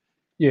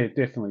 Yeah,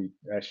 definitely,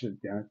 Ash.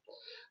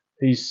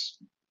 He's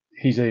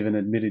even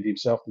admitted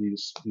himself that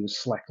he was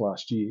slack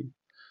last year.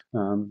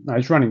 No,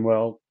 he's running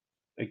well.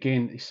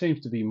 Again, he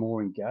seems to be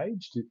more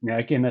engaged. Now,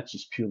 again, that's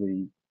just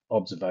purely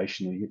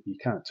observational. You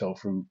can't tell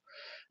from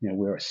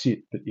where I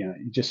sit, but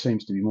he just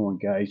seems to be more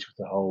engaged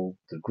with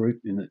the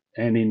group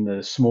and in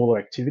the smaller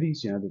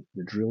activities. The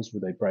drills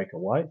where they break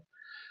away.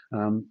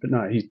 But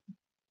no,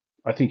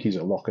 I think he's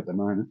a lock at the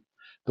moment.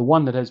 The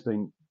one that has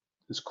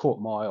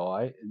caught my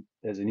eye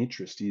as an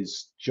interest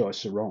is Jai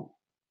Sarong.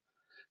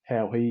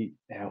 How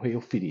he'll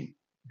fit in,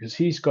 because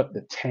he's got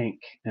the tank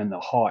and the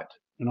height.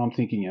 And I'm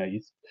thinking,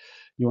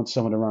 you want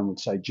someone to run with,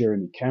 say,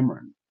 Jeremy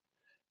Cameron.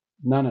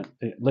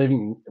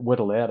 Leaving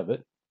Weddle out of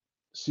it,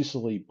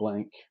 Sicily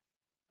Blank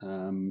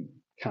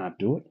can't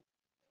do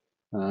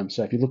it.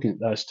 So if you're looking at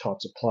those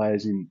types of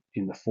players in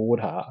the forward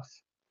half,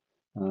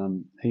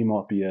 he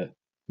might be a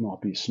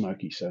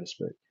smoky, so to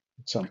speak,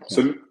 at some point.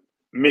 So,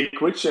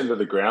 Mick, which end of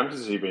the ground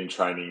has he been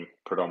training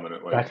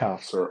predominantly? Back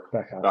half.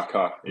 Back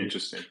half.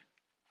 Interesting.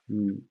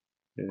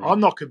 Yeah. I'm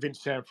not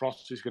convinced Sam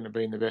Frost is going to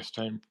be in the best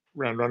team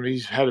round one.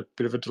 He's had a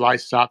bit of a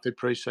delayed start their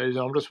pre-season.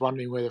 I'm just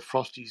wondering whether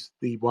Frosty's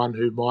the one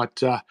who might,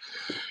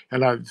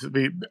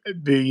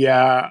 be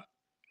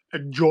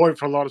enjoyed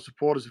for a lot of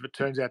supporters if it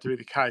turns out to be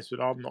the case. But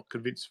I'm not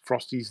convinced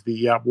Frosty's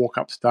the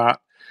walk-up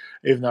start,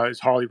 even though as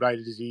highly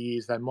rated as he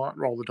is. They might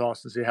roll the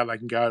dice and see how they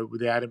can go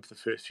without him for the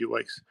first few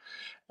weeks,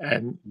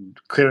 and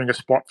clearing a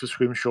spot for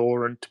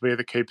Scrimshaw and to be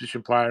the key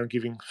position player and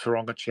giving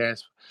Sarong a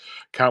chance.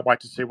 Can't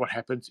wait to see what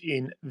happens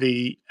in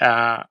the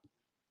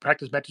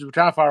practice matches, which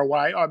are far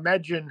away. I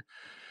imagine,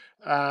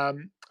 I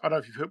don't know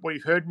if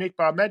you've heard, Nick,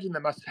 but I imagine they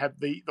must have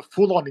the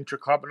full-on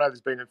intra-club. I know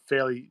there's been a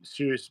fairly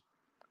serious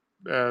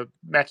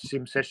match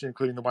sim session,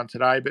 including the one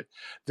today, but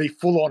the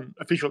full-on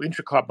official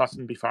intra-club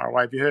mustn't be far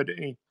away. Have you heard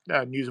any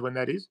news of when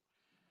that is?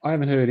 I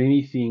haven't heard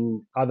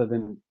anything other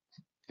than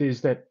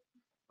there's that,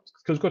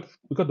 because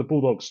we've got the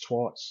Bulldogs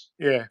twice.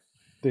 Yeah.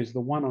 There's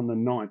the one on the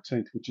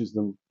 19th, which is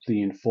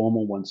the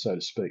informal one, so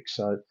to speak.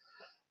 So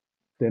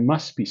there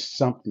must be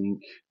something.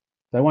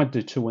 They won't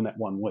do two in that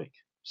 1 week.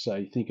 So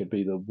you think it'd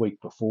be the week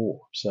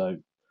before. So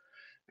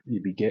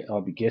I'd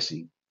be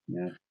guessing,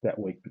 that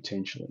week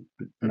potentially.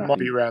 But it might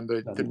be around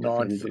the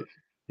 9th,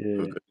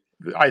 the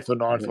 8th or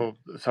 9th or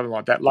something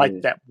like that.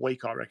 Late that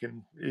week, I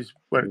reckon, is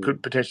when it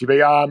could potentially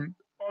be. I'll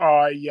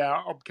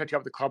catch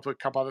up with the club for a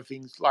couple other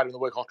things later in the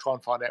week. I'll try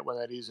and find out when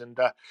that is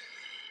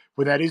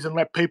and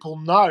let people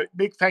know.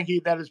 Mick, thank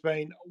you. That has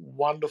been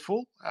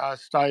wonderful.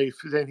 Stay if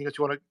there's anything else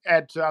you want to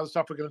add to other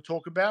stuff we're going to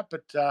talk about,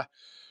 but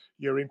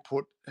your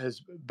input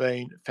has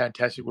been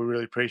fantastic. We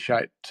really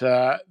appreciate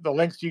the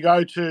lengths you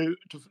go to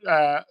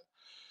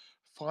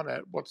find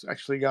out what's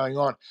actually going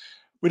on.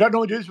 We don't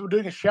normally do this. We're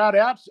doing a shout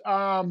out.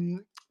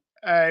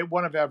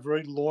 One of our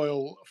very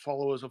loyal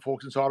followers of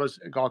Hawks Insiders,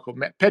 a guy called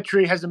Matt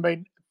Petrie, hasn't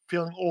been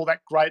feeling all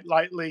that great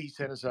lately. He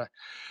sent us a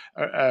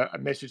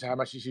message how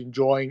much he's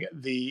enjoying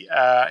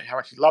how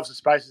much he loves the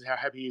spaces, how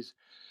happy he is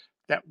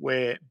that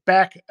we're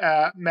back.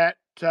 Matt,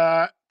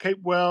 keep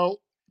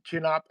well.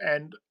 chin up,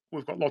 and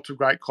we've got lots of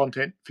great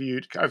content for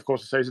you over the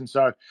course of the season.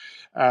 So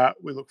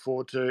we look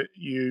forward to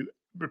you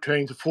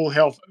returning to full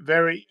health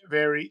very,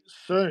 very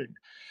soon.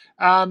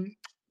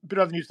 Bit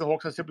of news to the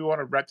Hawks. I said we want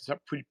to wrap this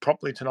up pretty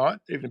properly tonight,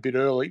 even a bit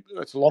early.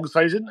 It's a long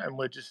season, and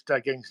we're just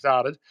getting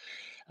started.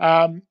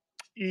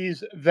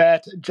 Is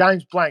that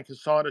James Blank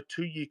has signed a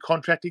 2-year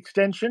contract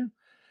extension.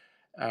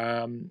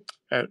 A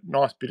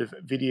nice bit of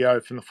video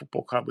from the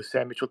football club with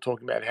Sam Mitchell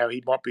talking about how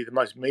he might be the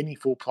most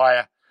meaningful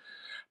player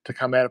to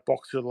come out of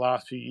Box Hill the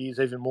last few years,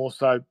 even more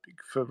so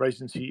for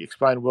reasons he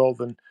explained well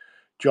than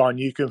John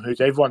Newcomb, who's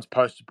everyone's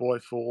poster boy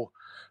for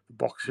the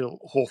Box Hill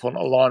Hawthorn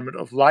alignment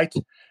of late.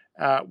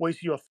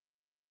 Where's your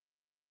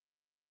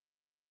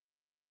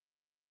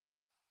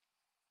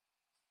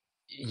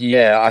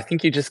Yeah, I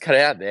think you just cut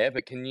out there,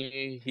 but can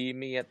you hear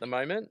me at the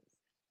moment?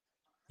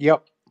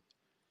 Yep.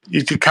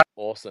 you could cut?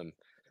 Awesome.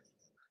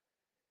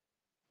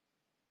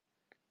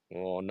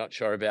 Well, not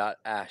sure about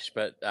Ash,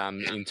 but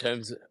in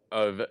terms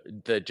of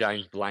the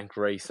James Blank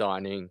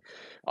re-signing,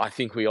 I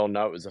think we all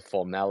know it was a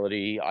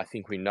formality. I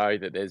think we know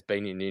that there's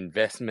been an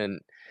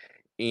investment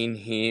in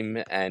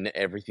him, and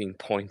everything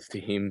points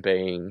to him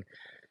being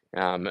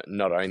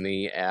not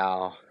only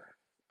our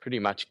pretty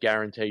much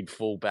guaranteed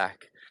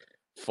fullback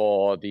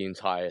for the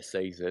entire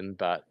season,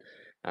 but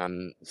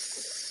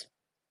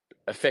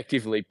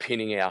effectively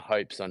pinning our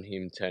hopes on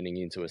him turning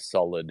into a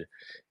solid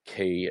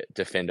key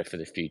defender for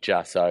the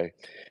future. So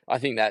I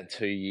think that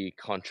 2-year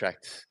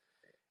contract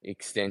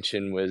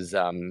extension was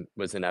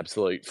an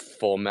absolute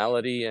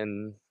formality,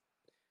 and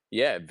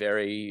yeah,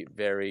 very,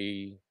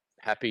 very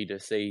happy to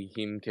see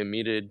him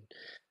committed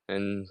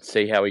and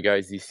see how he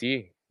goes this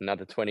year.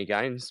 Another 20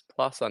 games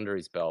plus under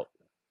his belt.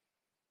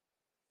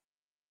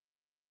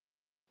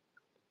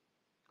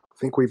 I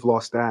think we've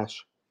lost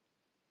Ash.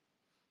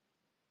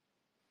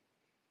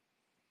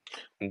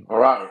 All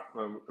right,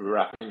 we're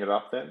wrapping it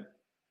up then.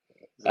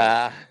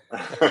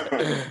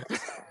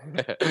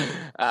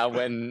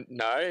 When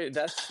no,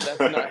 that's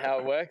not how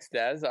it works,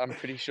 Daz. I'm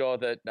pretty sure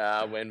that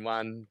when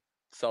one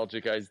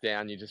soldier goes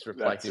down, you just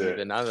replace him with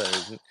another.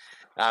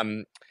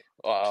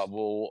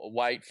 We'll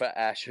wait for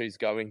Ash, who's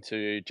going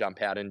to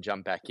jump out and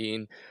jump back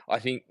in. I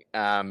think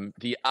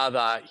the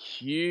other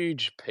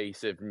huge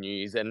piece of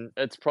news, and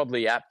it's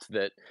probably apt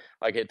that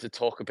I get to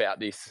talk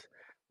about this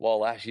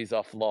while Ash is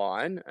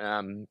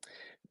offline,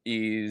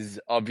 is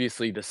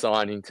obviously the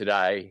signing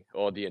today,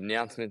 or the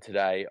announcement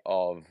today,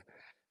 of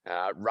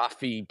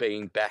Ruffy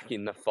being back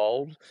in the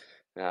fold.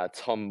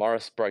 Tom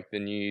Morris broke the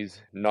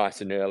news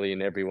nice and early,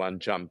 and everyone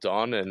jumped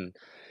on. And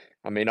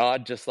I mean,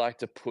 I'd just like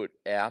to put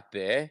out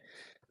there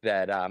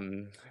that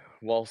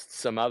whilst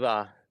some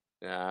other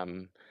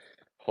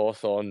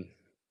Hawthorn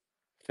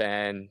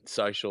fan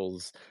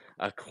socials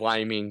are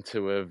claiming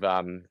to have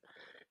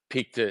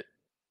picked it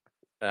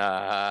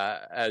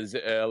as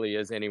early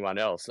as anyone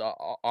else,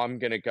 I'm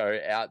going to go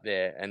out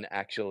there and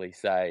actually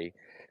say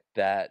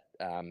that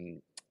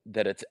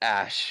that it's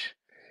Ash.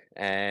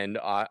 And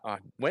I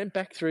went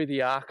back through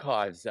the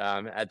archives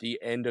at the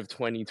end of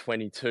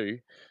 2022,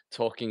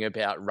 talking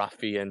about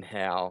Ruffy and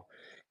how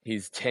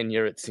his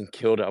tenure at St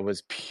Kilda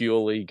was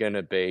purely going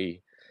to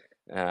be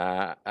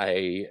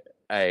a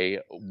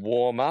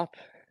warm up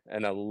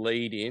and a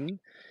lead in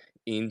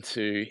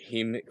into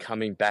him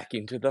coming back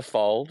into the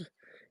fold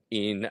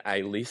in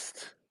a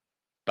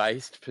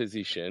list-based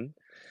position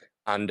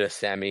under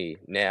Sammy.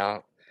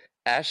 Now,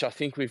 Ash, I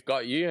think we've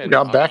got you, and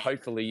Yeah, I'm back.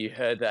 Hopefully you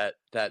heard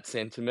that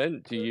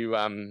sentiment. Do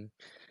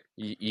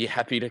you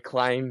happy to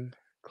claim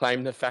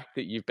the fact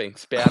that you've been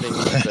spouting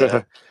this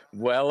for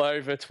well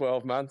over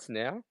 12 months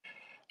now?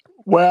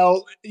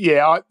 Well,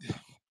 yeah,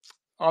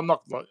 I'm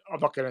not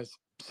going to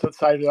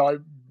say that I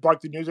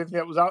broke the news. I think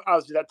that was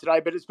us did that today,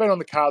 but it's been on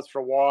the cards for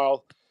a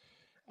while.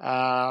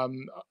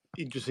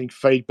 Interesting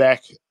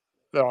feedback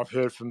that I've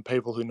heard from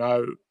people who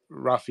know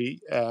Ruffy,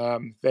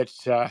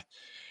 that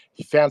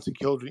he found St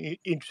Kilda an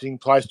interesting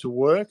place to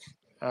work.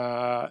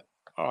 I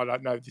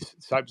don't know if this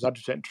is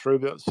 100% true,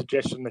 but the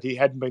suggestion that he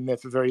hadn't been there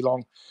for very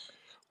long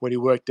when he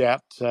worked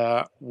out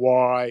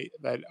why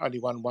they'd only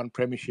won one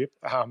premiership.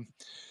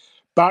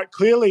 But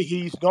clearly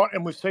he's not,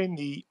 and we've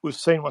seen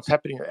what's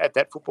happening at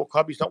that football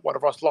club. He's not one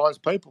of Ross Lyon's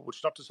people, which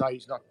is not to say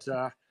he's not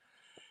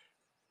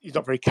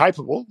very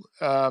capable.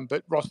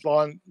 But Ross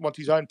Lyon wants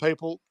his own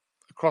people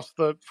across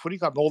the footy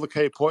club, and all the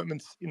key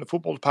appointments in the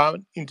football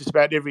department in just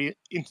about every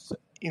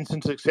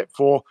instance except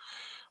for,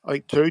 I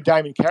think, two.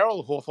 Damien Carroll,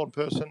 a Hawthorn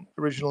person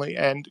originally,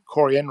 and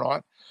Corey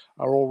Enright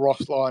are all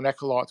Ross Lyon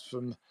acolytes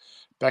from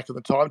back in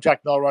the time.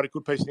 Jack Noel wrote a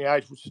good piece in The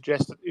Age which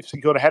suggests that if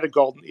St Kilda had a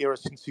golden era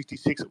since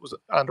 66, it was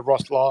under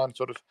Ross Lyon,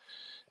 sort of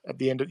at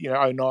the end of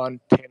 09,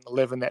 10,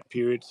 11, that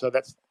period. So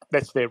that's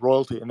their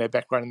royalty and their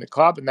background in the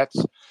club, and that's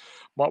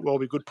might well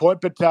be a good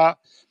point. But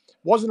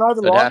wasn't over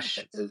the line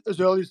as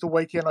early as the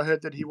weekend. I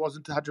heard that he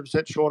wasn't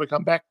 100% sure to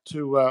come back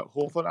to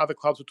Hawthorn. Other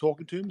clubs were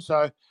talking to him,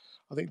 so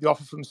I think the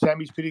offer from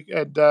Sammy's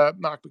and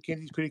Mark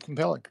McKenzie's pretty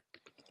compelling.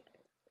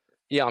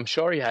 Yeah, I'm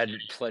sure he had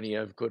plenty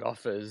of good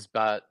offers,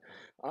 but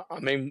I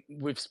mean,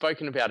 we've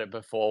spoken about it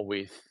before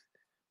with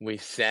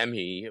with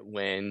Sammy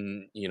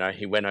when,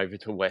 he went over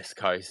to West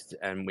Coast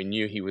and we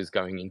knew he was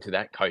going into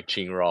that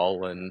coaching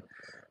role. And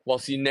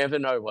whilst you never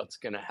know what's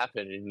going to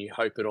happen and you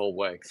hope it all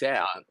works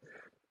out,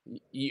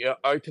 you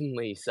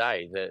openly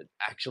say that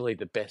actually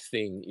the best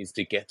thing is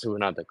to get to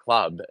another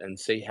club and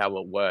see how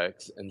it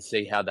works and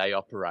see how they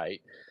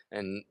operate.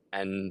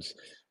 And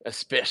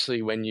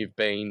especially when you've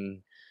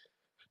been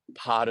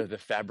part of the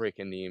fabric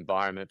and the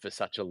environment for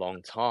such a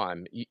long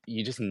time,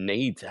 you just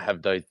need to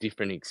have those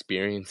different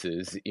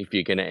experiences if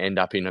you're going to end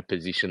up in a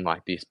position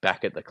like this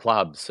back at the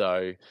club.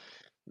 So,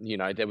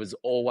 there was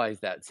always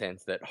that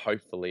sense that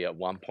hopefully at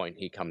one point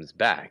he comes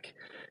back.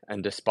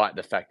 And despite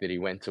the fact that he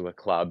went to a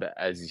club,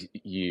 as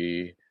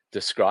you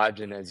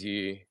described and as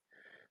you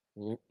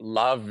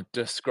love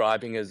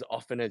describing as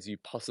often as you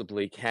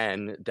possibly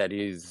can, that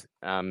is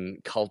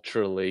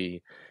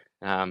culturally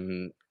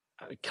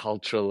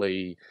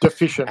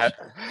Deficient.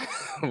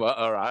 well,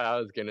 all right, I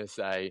was going to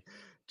say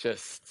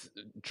just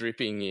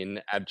dripping in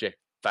abject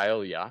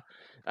failure,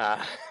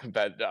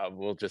 but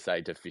we'll just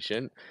say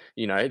deficient.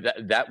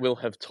 That will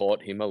have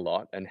taught him a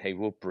lot, and he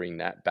will bring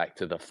that back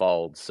to the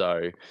fold.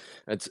 So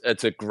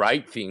it's a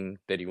great thing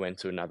that he went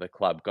to another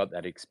club, got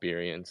that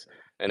experience,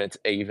 and it's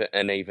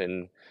an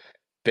even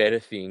better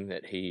thing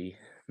that he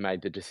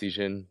made the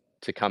decision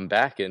to come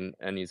back, and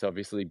he's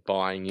obviously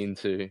buying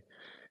into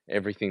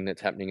everything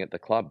that's happening at the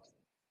club.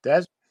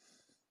 Daz?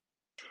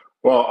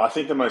 Well, I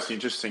think the most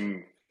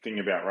interesting thing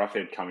about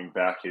Roughhead coming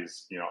back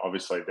is,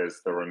 obviously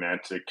there's the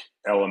romantic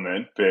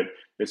element, but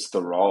it's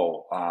the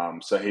role.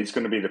 So he's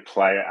going to be the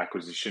player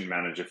acquisition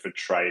manager for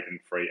trade and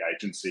free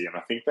agency. And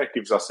I think that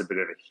gives us a bit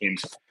of a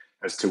hint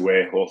as to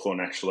where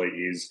Hawthorn actually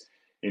is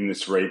in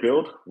this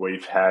rebuild.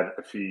 We've had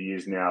a few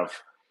years now of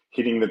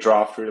hitting the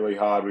draft really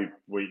hard.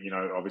 We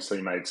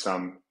obviously made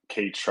some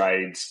key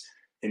trades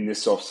in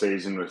this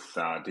off-season with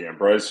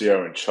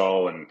D'Ambrosio and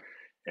Chol and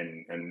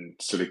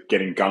sort of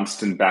getting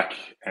Gunston back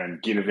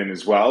and Ginnivan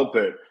as well.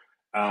 But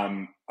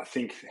I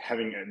think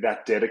having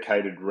that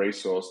dedicated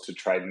resource to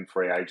trade and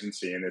free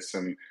agency, and there's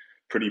some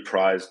pretty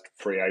prized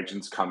free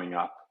agents coming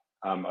up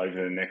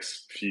over the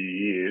next few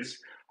years,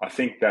 I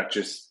think that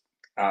just,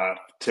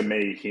 to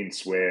me,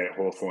 hints where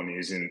Hawthorn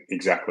is in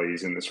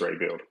this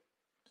rebuild.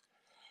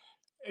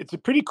 It's a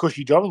pretty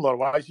cushy job in a lot of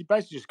ways. He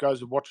basically just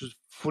goes and watches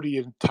footy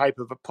and tape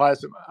of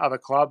players at other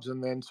clubs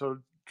and then sort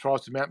of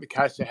tries to mount the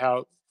case to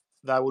how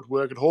they would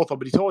work at Hawthorn.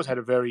 But he's always had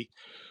a very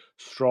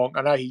strong...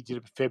 I know he did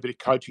a fair bit of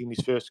coaching in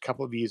his first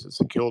couple of years at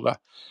St Kilda,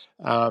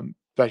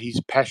 but his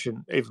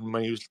passion, even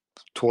when he was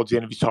towards the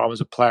end of his time as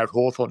a player at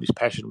Hawthorn, his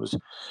passion was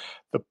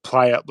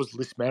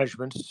list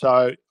management.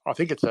 So I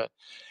think it's a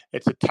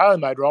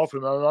tailor-made role for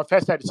him. I'm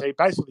fascinated to see.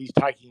 Basically, he's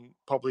taking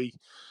probably,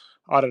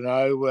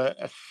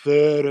 a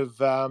third of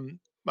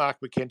Mark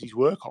McKenzie's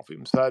work off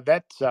him. So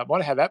that I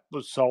wonder how that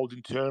was sold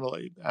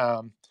internally,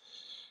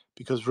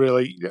 because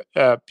really,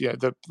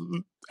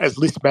 as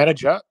list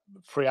manager,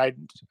 free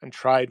agent and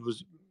trade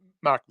was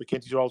Mark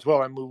McKenzie's role as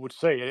well. And we would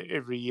see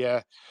every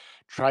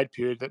trade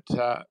period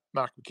that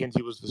Mark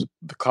McKenzie was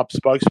the club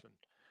spokesman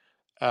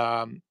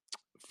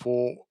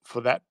for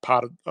that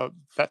part of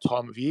that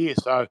time of year.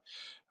 So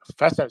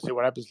fascinating to see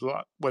what happens,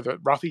 whether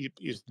Ruffy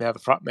is now the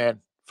front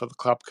man for the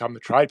club come the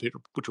trade period,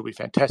 which will be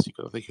fantastic.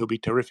 I think he'll be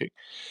terrific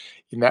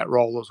in that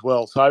role as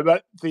well. So,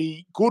 but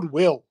the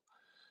goodwill,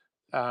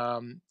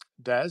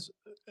 Daz,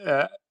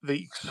 the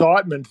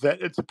excitement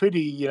that it's a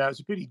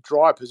pretty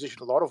dry position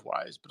in a lot of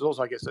ways, but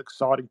also I guess an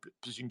exciting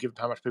position given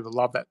how much people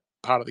love that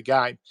part of the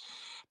game.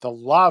 The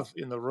love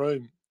in the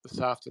room this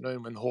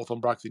afternoon when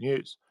Hawthorn broke the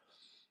news.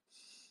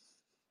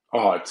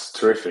 Oh, it's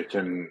terrific.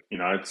 And,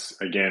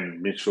 it's, again,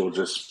 Mitchell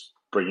just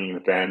bringing the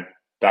band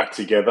back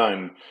together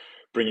and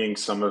bringing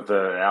some of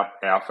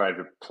our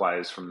favourite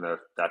players from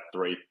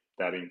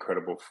that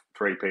incredible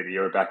three-peat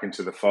era back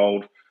into the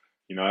fold.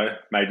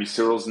 Maybe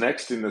Cyril's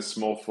next in the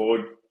small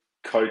forward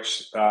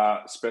coach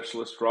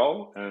specialist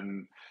role,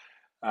 and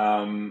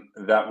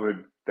that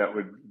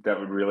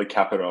would really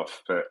cap it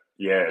off. But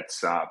yeah,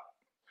 it's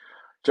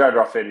Jared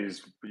Roughhead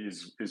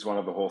is one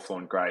of the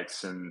Hawthorn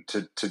greats, and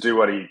to do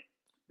what he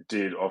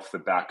did off the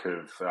back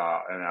of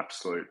an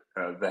absolute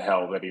the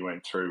hell that he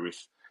went through with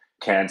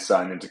cancer,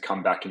 and then to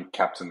come back and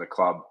captain the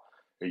club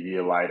a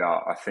year later,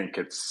 I think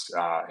it's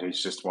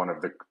he's just one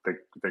of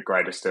the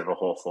greatest ever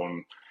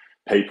Hawthorn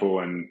people,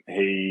 and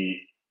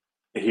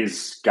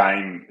his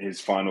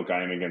final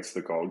game against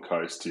the Gold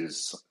Coast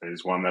is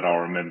one that I'll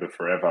remember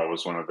forever. It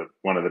was one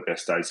of the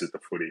best days of the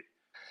footy.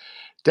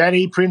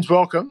 Danny Prince,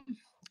 welcome.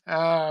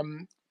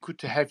 Good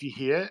to have you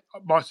here.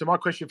 My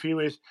question for you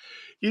is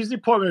the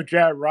appointment of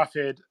Jared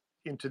Roughhead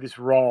into this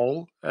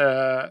role,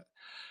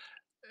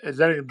 is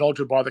that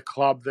acknowledged by the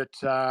club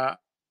that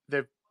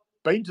they've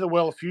been to the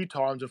well a few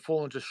times and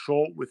fallen just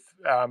short with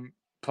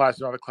players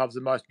from other clubs,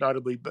 and most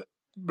notably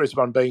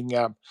Brisbane being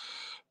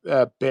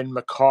Ben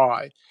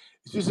Mackay.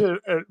 Is this a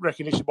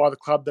recognition by the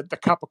club that the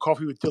cup of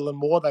coffee with Dylan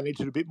Moore, they need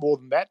to do a bit more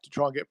than that to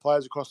try and get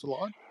players across the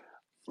line?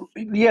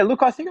 Yeah,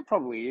 look, I think it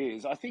probably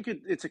is. I think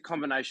it's a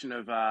combination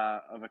of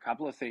a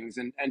couple of things,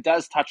 and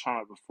Daz touched on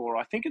it before.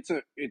 I think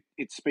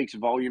it speaks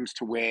volumes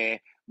to where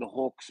the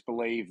Hawks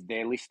believe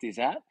their list is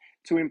at.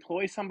 To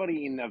employ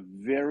somebody in a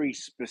very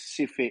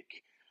specific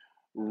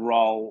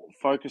role,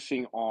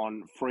 focusing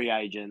on free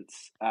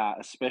agents,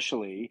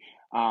 especially,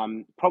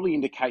 probably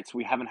indicates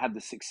we haven't had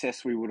the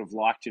success we would have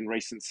liked in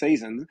recent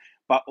seasons,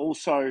 but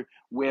also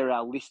where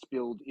our list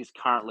build is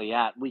currently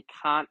at. We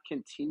can't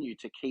continue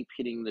to keep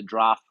hitting the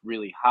draft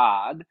really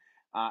hard.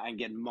 And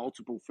get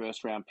multiple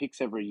first round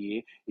picks every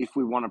year if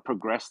we want to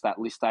progress that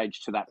list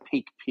age to that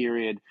peak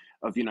period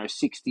of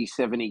 60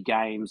 70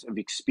 games of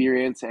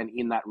experience and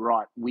in that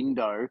right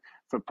window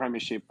for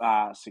premiership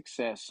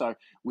success. So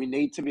we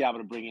need to be able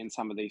to bring in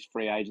some of these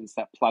free agents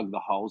that plug the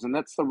holes. And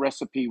that's the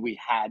recipe we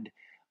had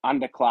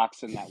under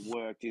Clarkson that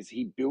worked, is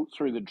he built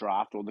through the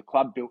draft, or the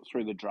club built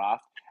through the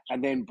draft,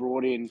 and then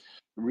brought in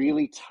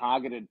really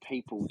targeted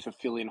people to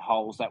fill in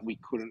holes that we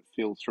couldn't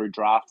fill through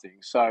drafting.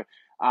 So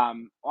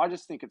I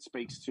just think it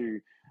speaks to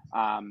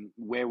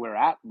where we're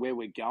at, where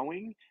we're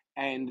going,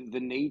 and the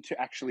need to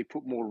actually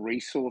put more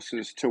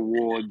resources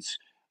towards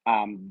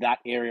that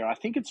area. I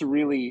think it's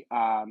really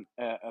a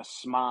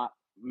smart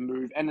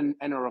move and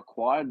a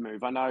required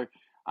move. I know,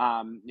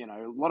 a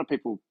lot of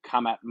people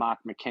come at Mark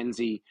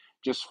McKenzie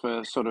just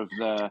for sort of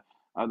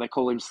they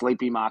call him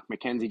Sleepy Mark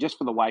McKenzie, just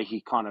for the way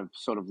he kind of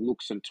sort of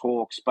looks and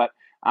talks. But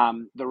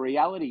the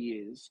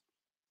reality is,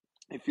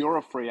 if you're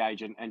a free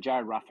agent and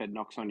Jared Ruffhead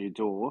knocks on your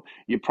door,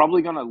 you're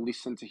probably going to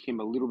listen to him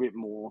a little bit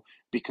more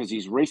because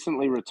he's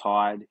recently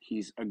retired.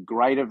 He's a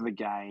great of the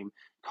game,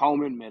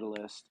 Coleman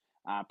medalist,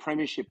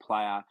 premiership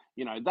player.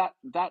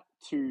 That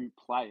two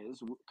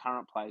players,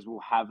 current players,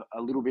 will have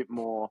a little bit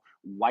more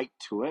weight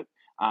to it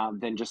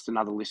than just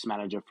another list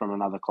manager from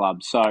another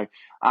club. So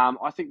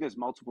I think there's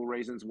multiple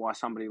reasons why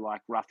somebody like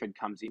Ruffhead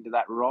comes into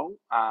that role,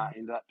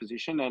 into that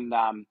position, and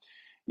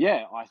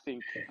yeah, I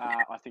think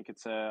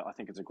it's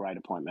a great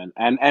appointment,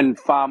 and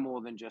far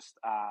more than just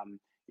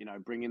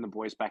bringing the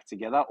boys back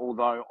together.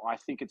 Although I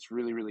think it's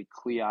really, really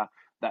clear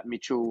that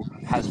Mitchell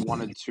has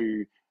wanted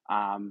to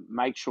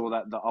make sure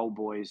that the old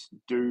boys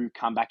do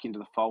come back into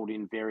the fold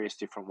in various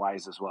different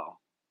ways as well.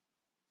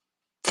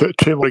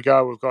 Two more to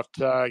go. We've got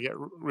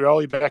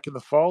Rioli back in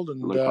the fold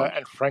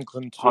and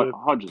Franklin to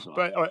Hodge as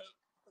well.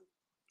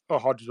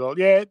 Hodge as well.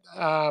 Yeah.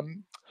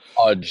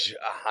 Hodge,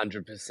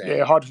 100%.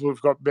 Yeah, Hodge. We've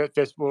got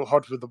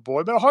Hodge with the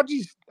boy, but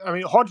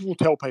Hodge will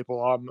tell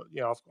people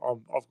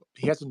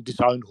he hasn't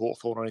disowned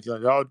Hawthorn or anything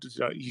like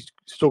that. He's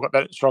still got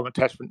that strong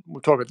attachment.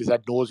 We'll talk about this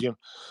ad nauseum.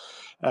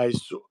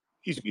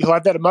 He'll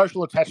have that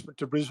emotional attachment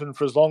to Brisbane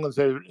for as long as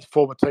their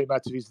former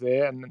teammates of his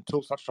there, and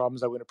until such time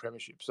as they win a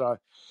premiership. So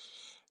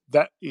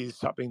that is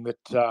something that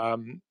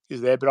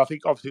is there. But I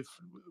think obviously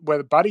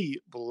whether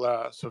Buddy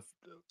will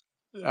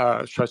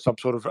show some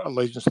sort of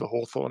allegiance to the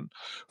Hawthorn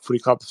Footy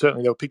Club.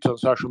 Certainly there were pictures on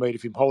social media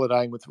of him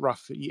holidaying with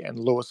Ruffy and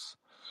Lewis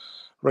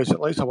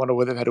recently, so I wonder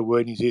whether they've had a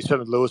word in his ear.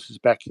 Certainly Lewis is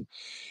back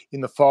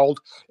in the fold.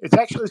 It's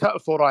actually a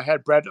thought I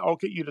had, Brad. I'll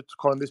get you to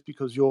comment on this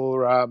because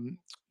you're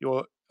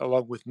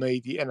along with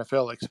me, the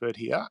NFL expert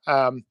here.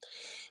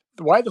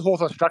 The way the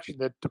Hawthorn structuring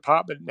the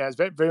department now is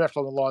very, very much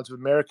along the lines of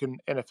American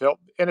NFL.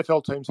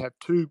 NFL teams have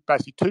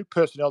basically two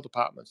personnel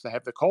departments. They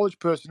have the college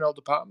personnel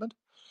department,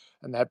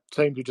 and they have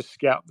teams who just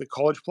scout the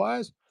college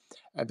players,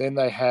 and then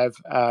they have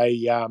what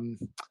they call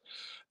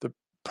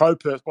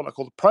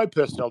the pro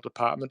personnel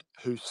department,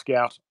 who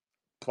scout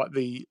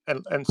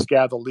and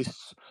scour the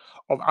lists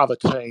of other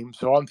teams.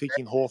 So I'm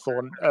thinking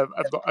Hawthorn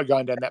are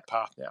going down that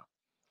path now.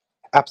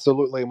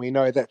 Absolutely, and we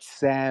know that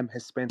Sam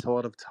has spent a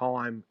lot of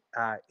time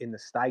in the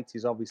States.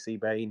 He's obviously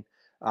been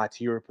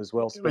to Europe as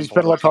well. He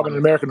spent a lot of time in an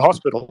American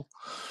hospital.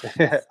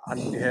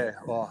 Yeah,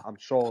 well, I'm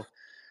sure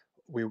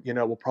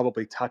we'll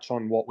probably touch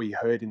on what we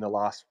heard in the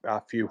last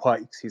few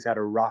weeks. He's had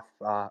a rough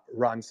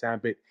run, Sam,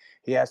 but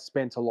he has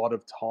spent a lot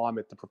of time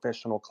at the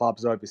professional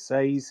clubs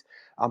overseas.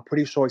 I'm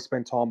pretty sure he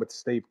spent time with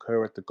Steve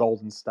Kerr at the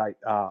Golden State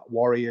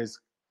Warriors.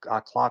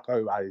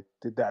 Clarko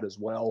did that as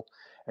well.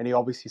 And he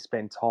obviously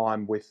spent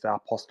time with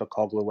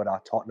Postecoglou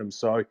at Tottenham.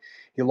 So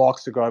he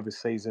likes to go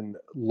overseas and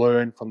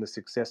learn from the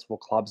successful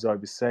clubs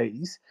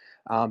overseas.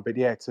 But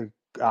yeah, it's a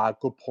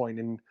good point.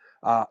 And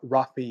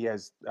Ruffy,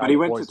 as but he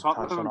went to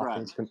Tottenham,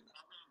 Brad.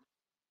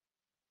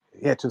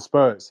 Yeah, to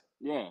Spurs.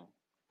 Yeah,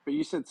 but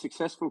you said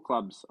successful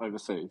clubs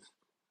overseas.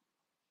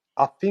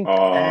 I think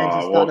Ange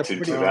has done a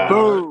pretty.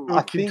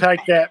 I think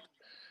take that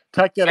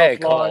Fair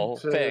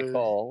offline. Fair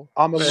call.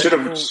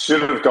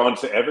 Should have gone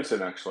to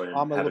Everton actually. And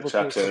I'm a had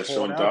Liverpool a chat to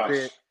Sean supporter,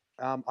 Dyche.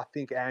 but I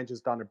think Ange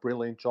has done a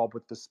brilliant job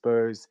with the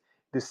Spurs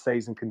this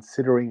season,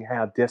 considering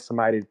how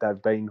decimated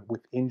they've been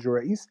with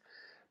injuries.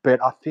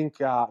 But I think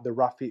the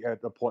Ruffy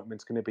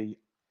appointment's going to be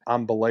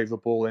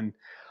unbelievable, and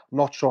I'm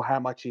not sure how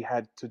much he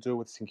had to do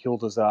with St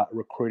Kilda's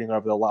recruiting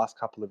over the last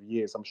couple of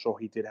years. I'm sure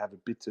he did have a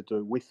bit to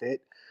do with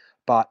it,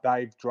 but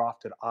they've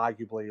drafted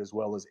arguably as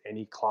well as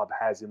any club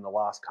has in the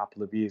last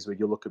couple of years. Where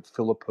you look at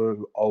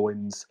Philippou,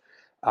 Owens,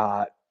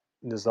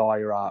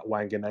 Nazire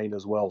Wanganeen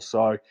as well.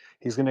 So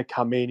he's going to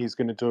come in. He's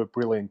going to do a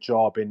brilliant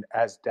job. And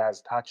as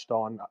Daz touched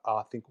on,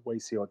 I think we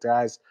see or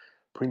Daz,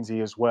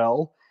 Prinsey as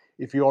well.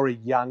 If you're a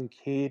young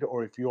kid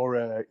or if you're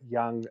a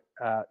young,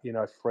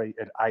 free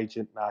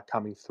agent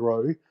coming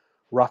through,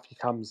 Ruffy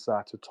comes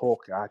to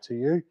talk to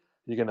you,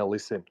 you're going to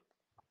listen.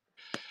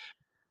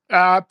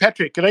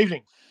 Patrick, good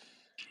evening.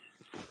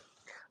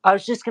 I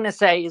was just going to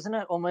say, isn't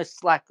it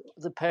almost like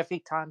the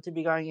perfect time to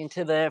be going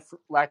into the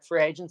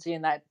free agency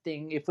and that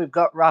thing? If we've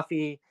got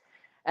Ruffy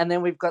and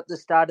then we've got the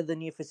start of the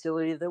new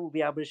facility that we'll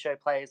be able to show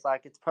players,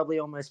 like it's probably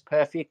almost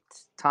perfect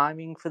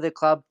timing for the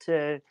club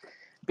to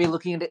be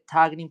looking at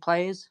targeting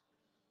players.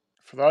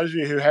 For those of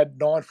you who had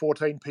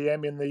 9:14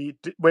 p.m.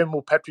 when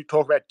will Patrick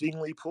talk about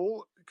Dingley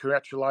Pool?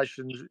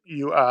 Congratulations,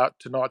 you are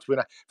tonight's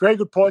winner. Very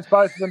good points,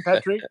 both of them,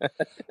 Patrick.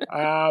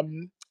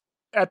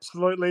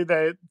 Absolutely,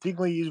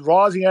 Dingley is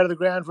rising out of the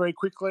ground very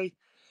quickly,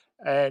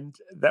 and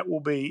that will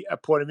be a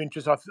point of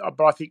interest.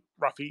 But I think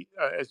Ruffy,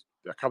 as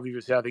a couple of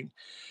you said, I think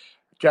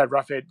Jared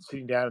Ruffhead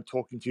sitting down and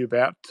talking to you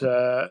about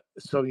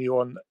selling you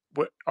on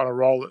a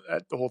role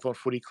at the Hawthorn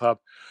Footy Club,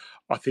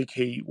 I think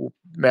he will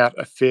mount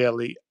a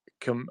fairly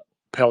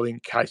compelling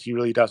case. He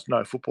really does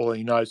know football and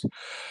he knows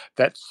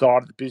that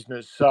side of the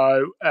business.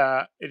 So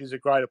it is a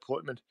great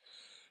appointment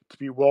to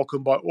be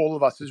welcomed by all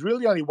of us. There's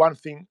really only one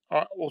thing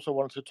I also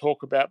wanted to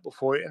talk about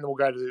before, and then we'll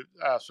go to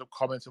some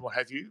comments and what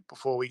have you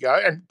before we go.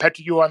 And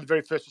Patrick, you were one of the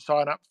very first to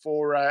sign up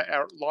for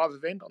our live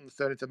event on the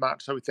 30th of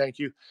March, so we thank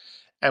you.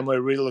 And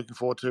we're really looking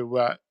forward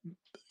to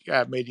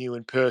meeting you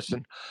in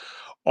person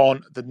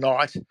on the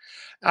night.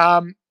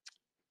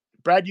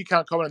 Brad, you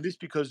can't comment on this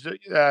because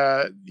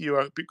you are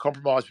a bit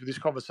compromised with this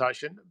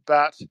conversation,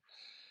 but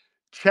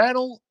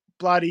Channel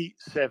Bloody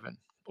 7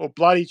 or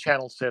Bloody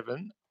Channel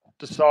 7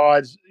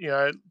 decides,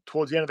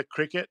 towards the end of the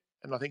cricket,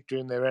 and I think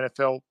during their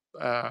NFL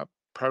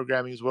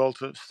programming as well,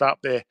 to start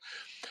their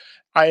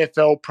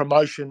AFL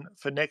promotion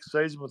for next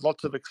season with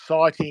lots of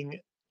exciting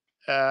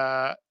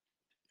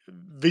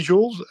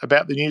visuals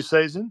about the new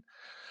season.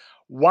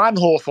 One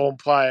Hawthorn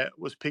player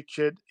was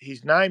pictured.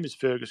 His name is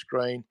Fergus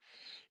Green.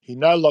 He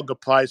no longer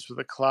plays for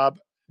the club.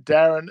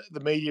 Darren, the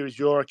media is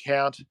your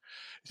account.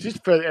 Is this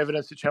further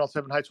evidence that Channel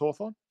 7 hates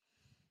Hawthorn?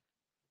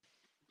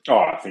 Oh,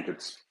 I think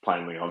it's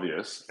plainly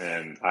obvious.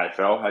 And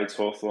AFL hates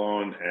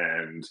Hawthorn,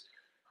 and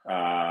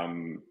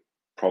the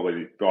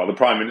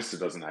Prime Minister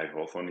doesn't hate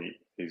Hawthorn.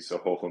 He's a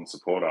Hawthorn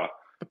supporter.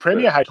 The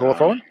Premier hates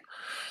Hawthorn.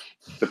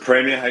 The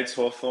Premier hates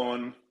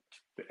Hawthorn.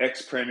 The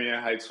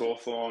ex-Premier hates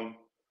Hawthorn.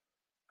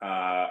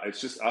 It's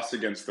just us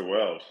against the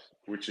world,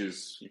 which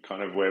is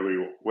kind of where we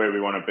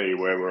want to be,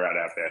 where we're at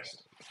our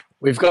best.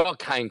 We've got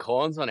Kane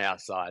Corns on our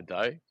side,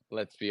 though.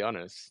 Let's be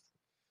honest.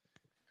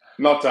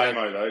 Not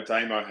Damo, though.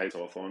 Damo hates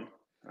Hawthorn.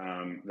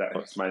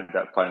 That's made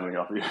that plainly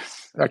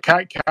obvious.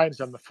 Kane's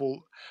done the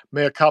full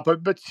mea culpa.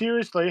 But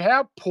seriously,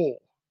 how poor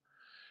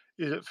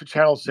is it for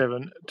Channel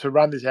 7 to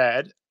run this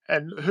ad?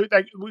 And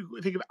we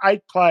think of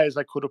 8 players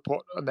they could have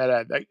put on that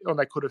ad. They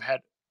could have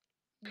had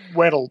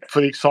Weddle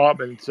for the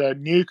excitement.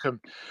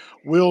 Newcomb,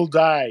 Will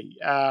Day,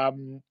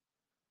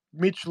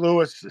 Mitch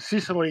Lewis,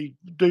 Sicily,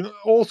 doing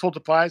all sorts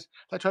of players.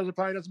 They chose a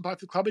player who doesn't play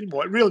for the club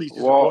anymore. It really is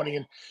disappointing.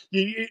 And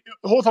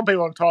Hawthorn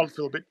people are entitled to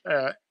feel a bit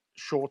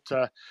short,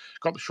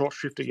 got the short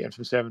shrift again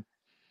from 7.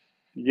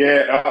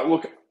 Yeah,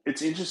 look,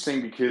 it's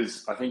interesting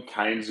because I think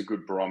Kane's a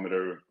good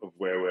barometer of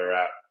where we're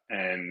at.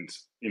 And,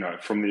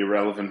 from the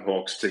irrelevant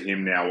Hawks to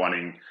him now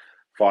wanting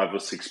 5 or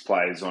 6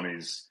 players on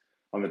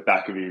the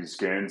back of his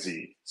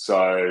Guernsey.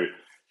 So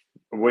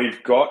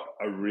we've got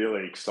a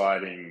really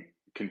exciting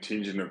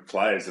contingent of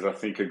players that I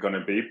think are going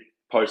to be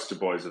poster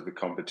boys of the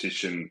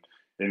competition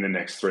in the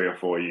next 3 or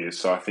 4 years.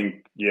 So I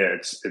think,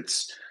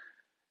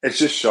 it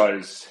just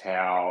shows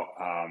how,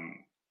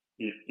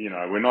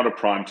 we're not a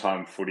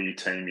primetime footy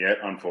team yet,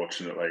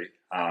 unfortunately.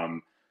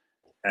 And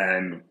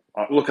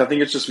look, I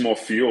think it's just more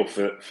fuel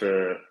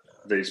for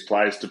these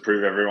players to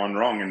prove everyone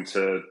wrong and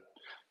to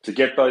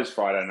get those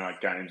Friday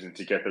night games and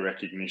to get the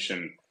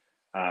recognition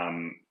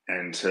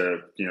and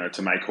to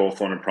make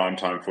Hawthorn a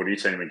primetime footy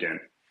team again.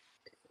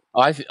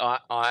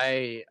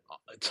 I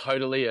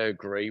totally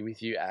agree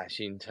with you, Ash,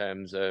 in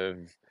terms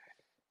of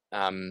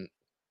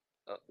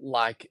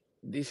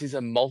this is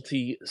a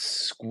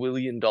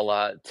multi-squillion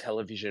dollar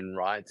television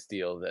rights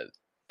deal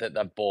that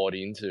they've bought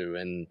into,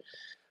 and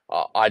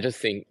I just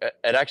think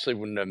it actually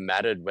wouldn't have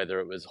mattered whether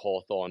it was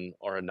Hawthorn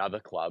or another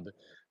club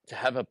to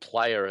have a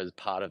player as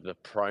part of the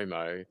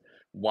promo,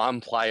 one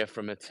player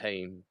from a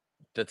team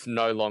that's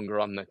no longer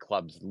on the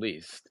club's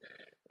list.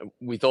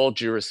 With all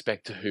due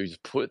respect to who's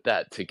put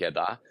that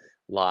together,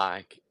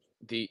 like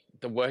the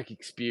work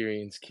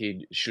experience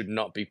kid should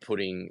not be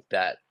putting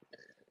that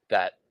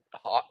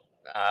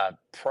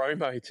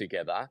promo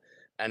together,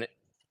 and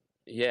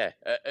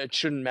it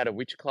shouldn't matter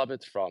which club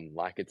it's from.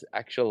 Like, it's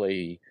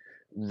actually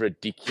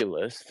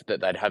ridiculous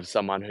that they'd have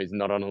someone who's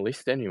not on a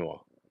list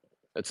anymore.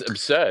 It's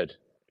absurd.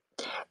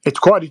 It's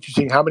quite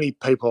interesting how many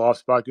people I've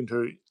spoken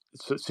to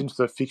since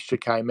the fixture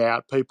came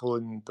out, people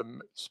in the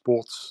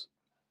sports,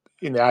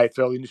 in the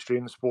AFL industry,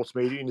 in the sports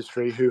media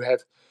industry, who have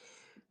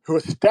who are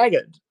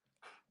staggered,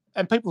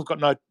 and people have got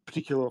no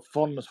particular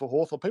fondness for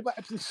Hawthorn. People are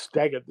absolutely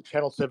staggered that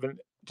Channel 7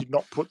 did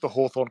not put the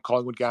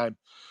Hawthorn-Collingwood game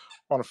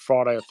on a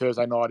Friday or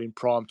Thursday night in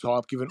prime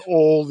time, given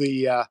all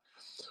the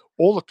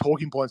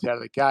talking points out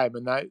of the game.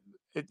 And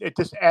it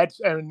just adds,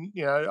 and,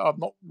 I'm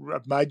not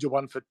a major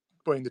one for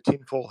wearing the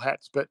tinfoil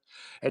hats, but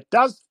it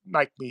does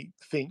make me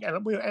think,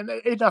 and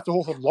even after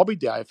Hawthorn lobbied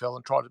the AFL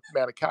and tried to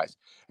mount a case,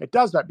 it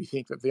does make me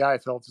think that the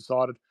AFL have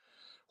decided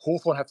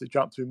Hawthorn have to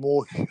jump through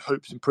more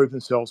hoops and prove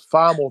themselves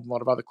far more than a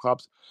lot of other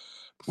clubs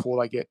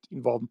before they get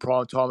involved in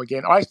prime time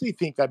again. I actually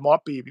think they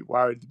might be a bit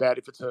worried about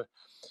if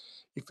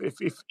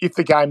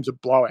the game's a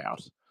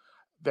blowout,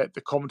 that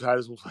the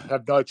commentators will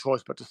have no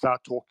choice but to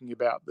start talking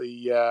about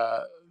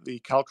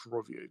the cultural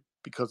review,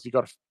 because you've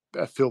got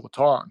to fill the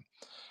time.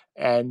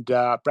 And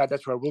Brad,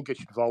 that's where we'll get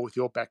you involved with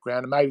your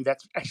background, and maybe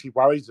that actually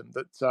worries them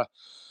that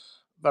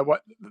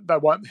they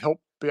won't help.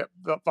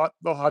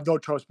 They'll have no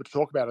choice but to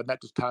talk about it, and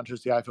that just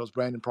tarnishes the AFL's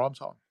brand in prime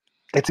time.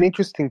 It's an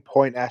interesting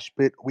point, Ash,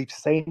 but we've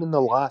seen in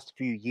the last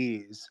few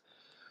years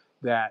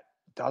that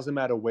doesn't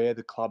matter where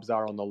the clubs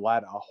are on the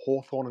ladder,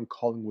 Hawthorn and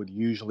Collingwood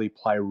usually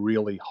play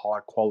really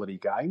high-quality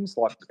games.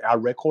 Like our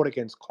record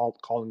against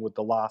Collingwood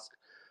the last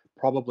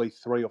probably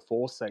 3 or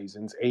 4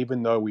 seasons,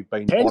 even though we've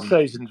been 10 bottom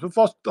seasons.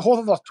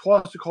 Hawthorn lost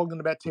twice to Collingwood in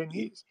about 10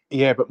 years.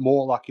 Yeah, but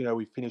more like,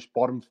 we finished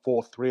bottom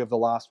 4 3 of the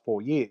last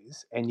 4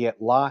 years, and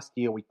yet last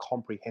year we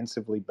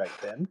comprehensively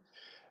beat them.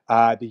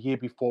 The year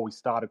before we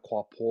started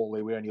quite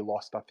poorly. We only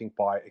lost, I think,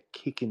 by a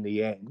kick in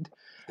the end.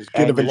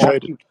 And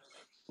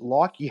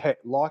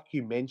like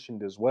you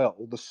mentioned as well,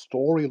 the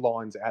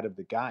storylines out of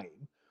the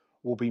game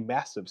will be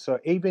massive. So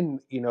even,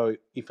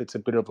 if it's a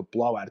bit of a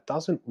blowout, it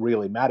doesn't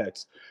really matter.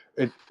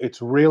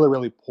 It's really,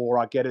 really poor.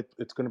 I get it.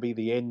 It's going to be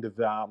the end of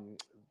the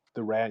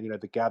round,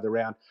 the gather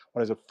round.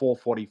 What is it,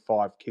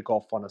 4:45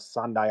 kickoff on a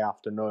Sunday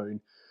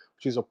afternoon,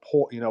 which is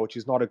which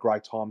is not a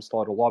great time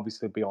slot. It'll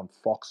obviously be on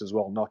Fox as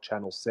well, not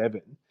Channel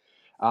 7.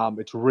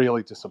 It's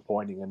really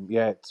disappointing. And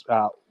yeah, it's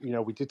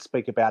we did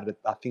speak about it,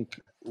 I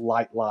think,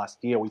 late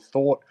last year. We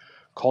thought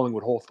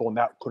Collingwood Hawthorn,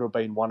 that could have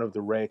been one of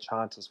the rare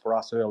chances for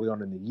us early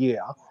on in the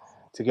year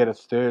to get a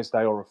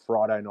Thursday or a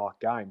Friday night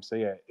game. So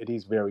yeah, it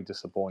is very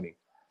disappointing.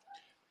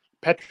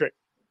 Patrick.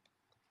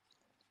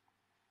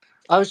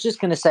 I was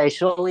just going to say,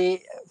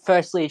 surely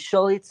it's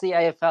the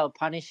AFL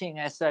punishing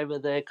us over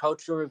the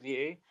cultural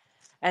review.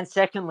 And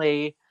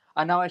secondly,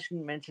 I know I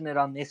shouldn't mention it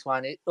on this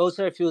one. It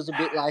also feels a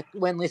bit like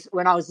when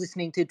I was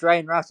listening to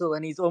Drain Russell,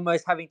 and he's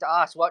almost having to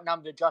ask what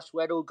number Josh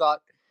Weddle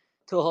got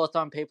to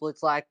Hawthorn people.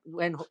 It's like,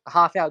 when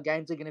half our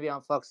games are going to be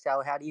on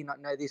Foxtel, how do you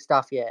not know this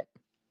stuff yet?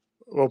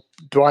 Well,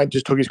 Dwayne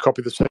just took his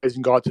copy of the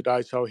season guide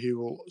today, so he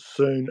will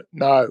soon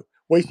know.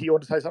 Weezy, you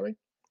want to say something?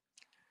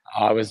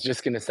 I was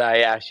just going to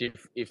say, Ash,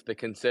 if the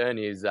concern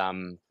is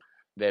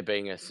there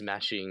being a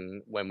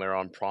smashing when we're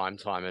on prime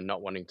time and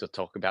not wanting to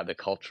talk about the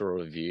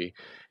cultural review,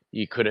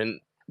 you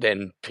couldn't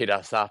then pit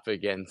us up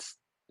against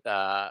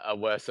a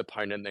worse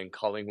opponent than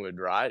Collingwood,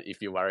 right?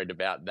 If you're worried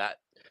about that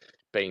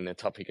being the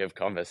topic of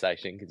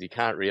conversation, because you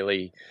can't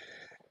really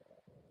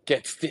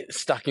get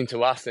stuck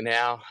into us and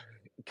our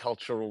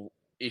cultural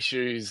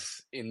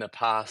issues in the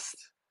past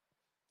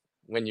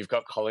when you've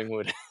got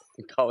Collingwood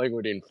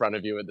in front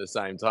of you at the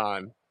same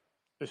time.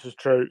 This is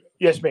true.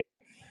 Yes, Mick.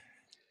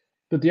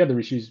 But the other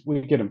issue is we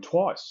get them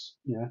twice.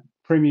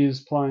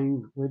 Premier's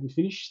playing, where did we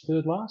finish?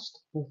 Third last?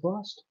 Fourth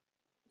last?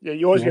 Yeah,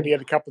 you're always going to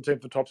get a couple of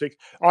teams for top 6.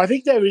 I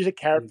think there is a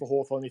carrot for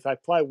Hawthorn if they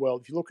play well.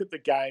 If you look at the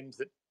games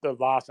that the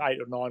last 8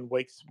 or 9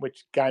 weeks,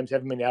 which games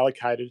haven't been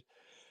allocated,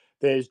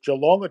 there's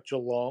Geelong at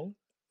Geelong,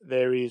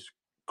 there is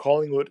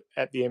Collingwood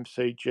at the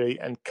MCG,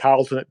 and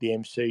Carlton at the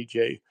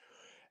MCG.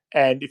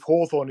 And if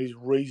Hawthorn is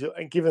reasonable,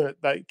 and given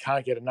that they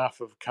can't get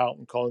enough of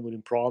Carlton Collingwood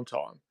in prime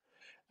time,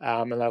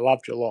 and they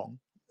love Geelong,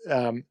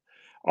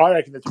 I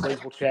reckon there's a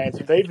reasonable chance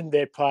if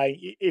they're playing,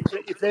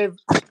 if they're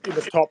in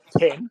the top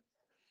 10,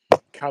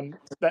 come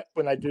that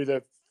when they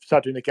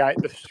start doing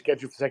the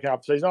schedule for the second half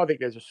of the season, I think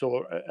there's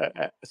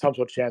some sort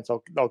of chance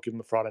they'll give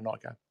them a Friday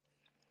night game.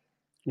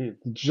 Yeah,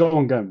 the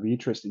Geelong game will be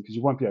interesting because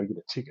you won't be able to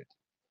get a ticket.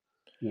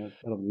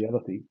 That'll be the other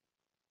thing.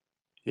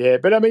 Yeah,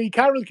 but I mean, you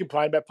can't really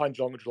complain about playing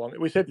Geelong at Geelong.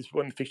 We said this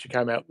when the fixture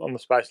came out on the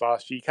space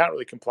last year. You can't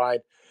really complain.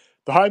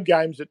 The home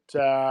games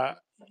that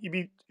you'd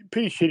be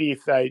pretty shitty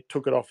if they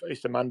took it off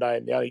Easter Monday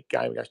and the only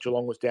game against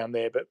Geelong was down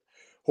there. But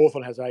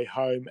Hawthorn has a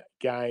home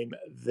game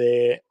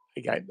there.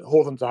 Again,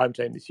 Hawthorn's a home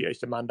team this year,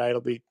 Easter Monday. It'll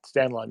be a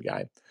standalone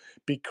game.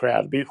 Big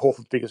crowd. It'll be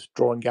Hawthorn's biggest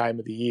drawing game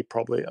of the year,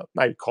 probably.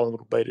 Maybe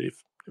Collingwood will beat it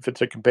if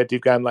it's a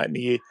competitive game late in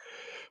the year.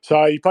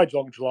 So you play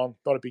Geelong,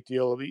 not a big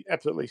deal. It'll be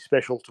absolutely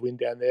special to win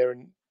down there.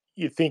 And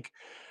you'd think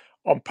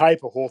on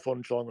paper, Hawthorn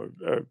and Geelong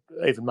are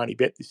even money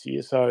bet this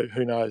year. So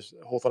who knows?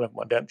 Hawthorn haven't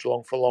won down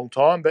Geelong for a long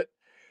time. But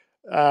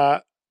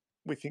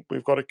we think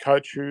we've got a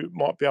coach who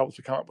might be able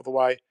to come up with a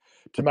way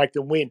to make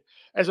them win.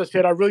 As I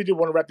said, I really do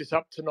want to wrap this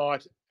up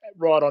tonight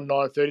right on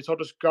 9:30. So I'll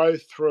just go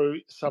through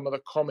some of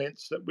the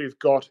comments that we've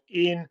got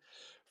in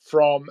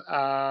from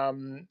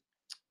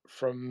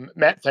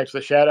Matt. Thanks for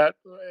the shout out.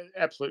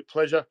 Absolute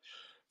pleasure.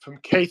 From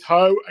Keith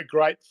Ho, a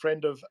great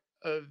friend of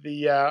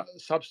the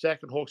Substack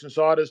and Hawks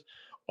Insiders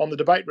on the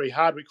debate re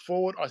Hardwick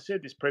forward. I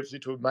said this previously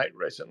to a mate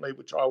recently,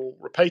 which I will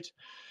repeat.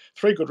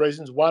 3 good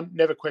reasons. 1,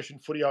 never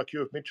questioned footy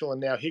IQ of Mitchell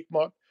and now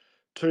Hickmott.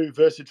 2,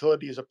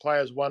 versatility as a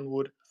player as one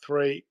would.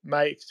 3,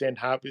 may extend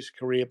Hardwick's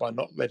career by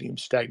not letting him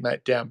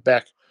stagnate down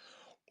back.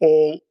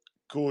 All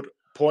good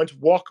points.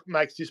 Wok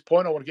makes this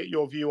point. I want to get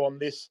your view on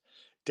this,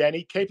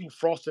 Danny. Keeping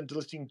Frost and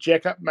delisting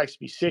Jekka makes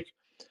me sick.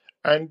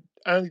 And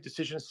only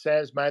decisions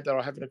Sam's made that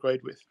I haven't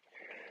agreed with.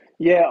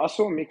 Yeah, I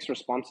saw a mixed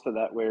response to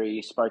that where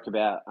he spoke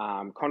about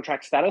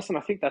contract status, and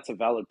I think that's a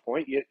valid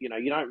point. You know,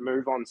 you don't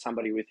move on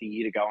somebody with a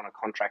year to go on a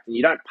contract, and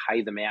you don't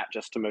pay them out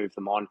just to move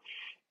them on,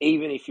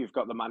 even if you've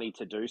got the money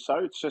to do so.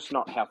 It's just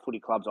not how footy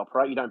clubs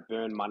operate. You don't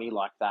burn money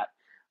like that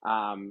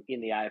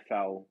in the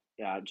AFL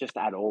just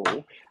at all.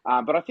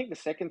 But I think the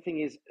second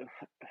thing is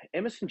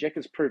Emerson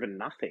Jekka's proven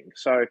nothing.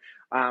 So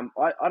I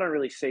don't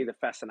really see the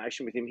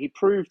fascination with him. He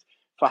proved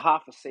for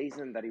half a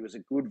season that he was a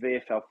good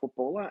VFL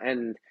footballer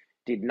and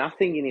did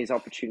nothing in his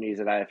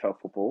opportunities at AFL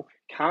football,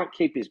 can't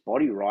keep his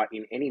body right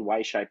in any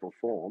way, shape or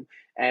form.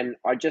 And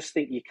I just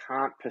think you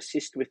can't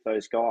persist with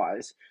those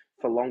guys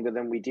for longer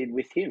than we did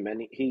with him.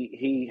 And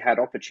he had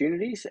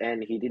opportunities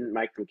and he didn't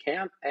make them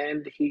count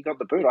and he got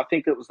the boot. I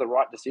think it was the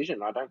right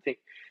decision. I don't think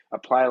a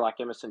player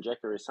like Emerson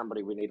Jekka is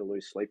somebody we need to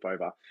lose sleep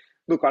over.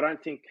 Look, I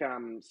don't think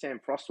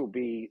Sam Frost will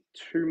be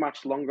too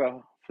much longer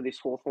for this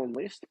Hawthorn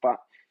list, but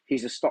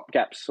he's a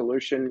stopgap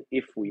solution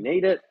if we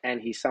need it.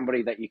 And he's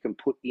somebody that you can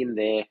put in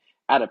there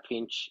at a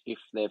pinch if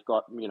they've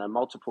got,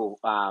 multiple,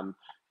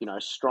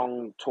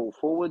 strong, tall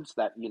forwards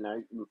that,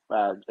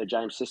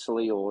 James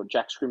Sicily or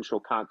Jack Scrimshaw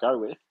can't go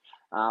with.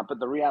 But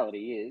the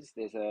reality is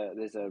there's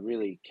a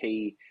really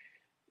key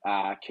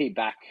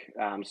back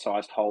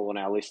sized hole on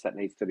our list that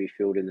needs to be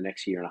filled in the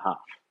next year and a half.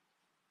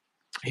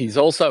 He's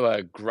also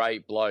a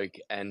great bloke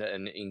and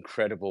an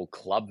incredible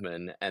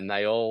clubman, and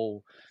they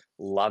all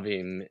love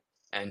him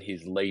and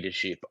his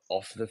leadership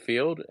off the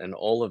field and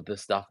all of the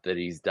stuff that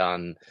he's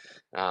done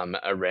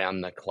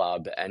around the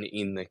club and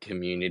in the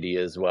community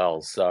as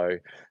well. So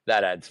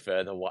that adds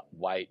further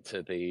weight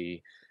to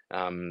the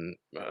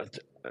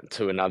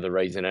to another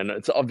reason. And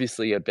it's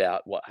obviously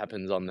about what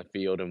happens on the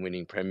field and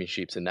winning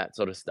premierships and that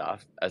sort of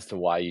stuff as to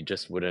why you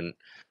just wouldn't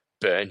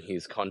burn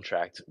his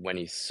contract when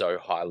he's so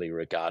highly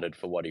regarded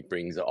for what he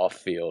brings off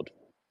field.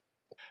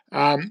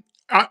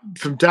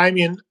 From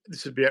Damien,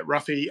 this would be at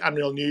Ruffy,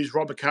 Unreal News.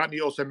 Rob McCartney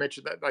also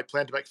mentioned that they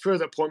plan to make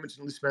further appointments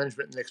in list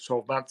management in the next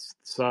 12 months.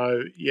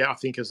 So, yeah, I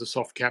think as the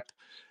soft cap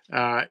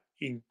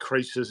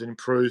increases and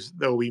improves,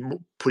 they'll be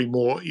putting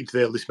more into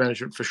their list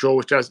management for sure,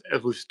 which does,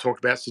 as we've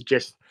talked about,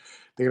 suggests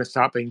they're going to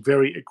start being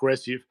very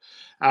aggressive.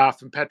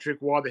 From Patrick,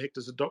 why the heck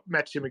does a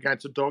match him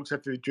against the Dogs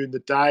have to be during the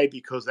day?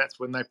 Because that's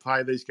when they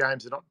play these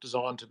games. They're not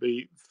designed to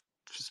be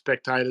for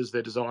spectators.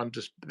 They're designed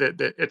just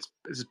it's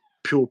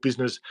pure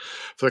business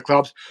for the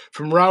clubs.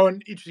 From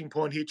Rowan, interesting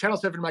point here. Channel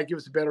 7 may give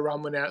us a better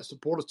run when our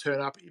supporters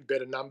turn up in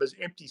better numbers.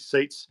 Empty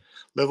seats,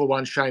 level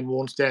 1 Shane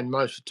Warne stand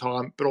most of the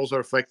time, but also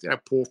reflect our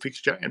poor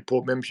fixture and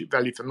poor membership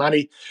value for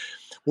money.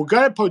 We'll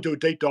go and probably do a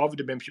deep dive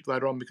into membership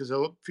later on because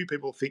a few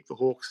people think the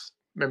Hawks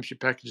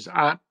membership packages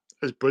aren't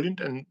as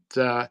brilliant and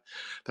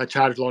they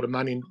charge a lot of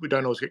money and we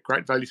don't always get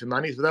great value for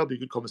money. So that'll be a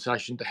good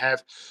conversation to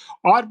have.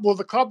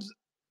 The clubs,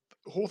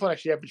 Hawthorn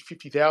actually averaged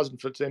 50,000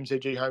 for its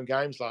MCG home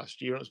games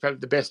last year. And it was probably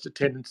the best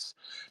attendance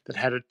that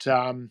had it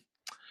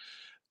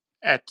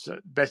at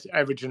best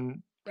average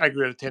and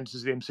aggregate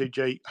attendances at the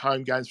MCG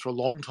home games for a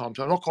long time.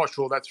 So I'm not quite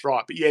sure that's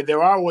right. But yeah,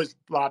 there are always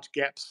large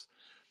gaps.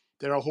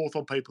 There are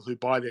Hawthorn people who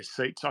buy their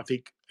seats, I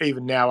think,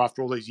 even now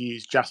after all these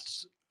years,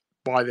 just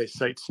buy their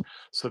seats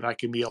so they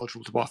can be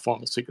eligible to buy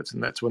final tickets,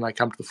 and that's when they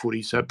come to the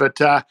footy. So, but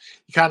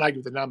you can't argue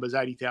with the numbers.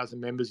 80,000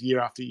 members year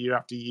after year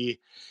after year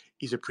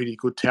is a pretty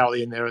good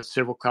tally, and there are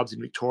several clubs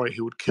in Victoria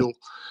who would kill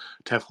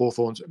to have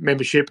Hawthorn's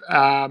membership.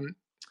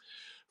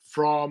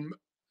 From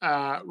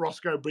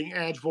Roscoe, bring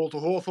Ange Ball to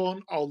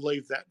Hawthorn. I'll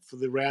leave that for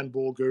the round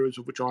ball gurus,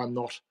 of which I'm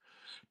not,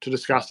 to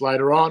discuss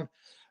later on.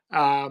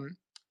 And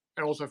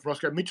also from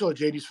Roscoe, Mitchell are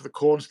genius for the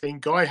Corns thing.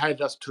 Guy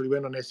hated us until he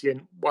went on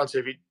SEN once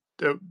every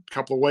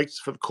couple of weeks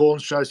for the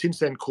Corns show. Since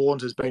then,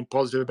 Corns has been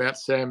positive about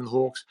Sam and the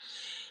Hawks.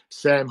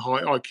 Sam,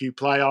 high IQ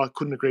player. I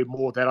couldn't agree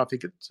more with that. I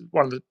think it's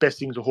one of the best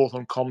things the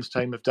Hawthorn comms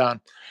team have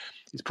done.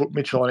 He's put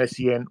Mitchell on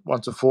SEN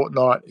once a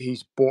fortnight.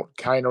 He's brought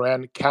Kane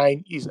around.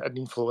 Kane is an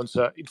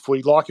influencer. If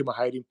we like him or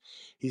hate him,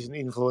 he's an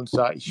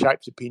influencer. He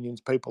shapes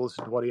opinions. People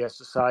listen to what he has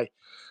to say.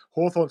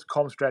 Hawthorn's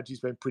comm strategy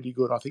has been pretty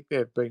good. I think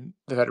they've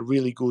had a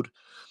really good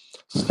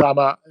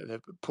summer.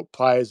 They've put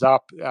players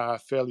up,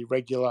 fairly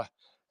regular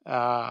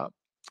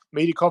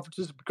media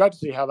conferences. Great to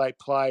see how they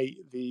play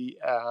the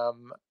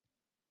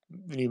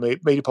new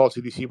media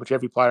policy this year, which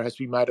every player has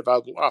to be made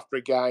available after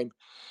a game,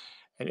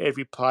 and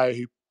every player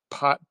who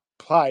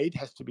played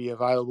has to be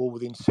available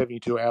within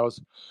 72 hours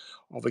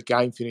of a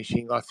game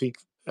finishing. I think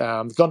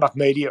there's not enough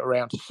media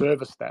around to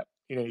service that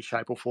in any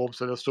shape or form,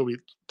 so there'll still be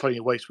plenty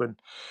of weeks when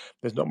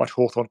there's not much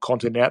Hawthorn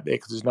content out there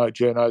because there's not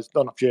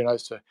enough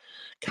journos to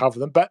cover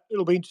them. But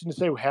it'll be interesting to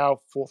see how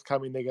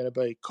forthcoming they're going to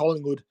be.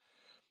 Collingwood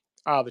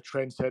are the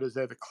trendsetters.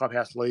 They're the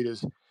clubhouse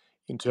leaders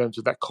in terms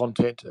of that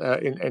content,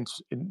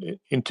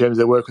 in terms of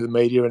their work with the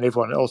media, and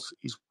everyone else,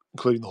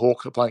 including the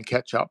Hawks, are playing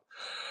catch up.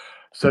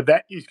 So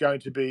that is going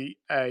to be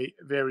a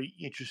very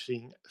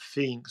interesting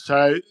thing.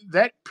 So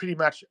that pretty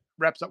much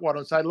wraps up what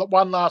I'm saying.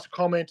 One last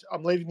comment.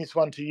 I'm leaving this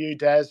one to you,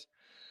 Daz.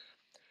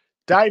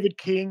 David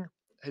King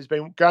has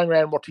been going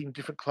around watching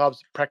different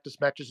clubs, practice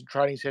matches and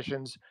training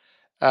sessions.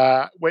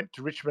 Went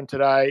to Richmond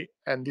today,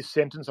 and this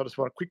sentence, I just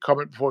want a quick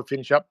comment before we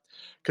finish up.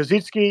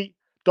 Kaczynski, ...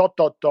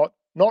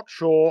 not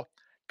sure,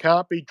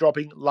 can't be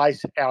dropping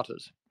lace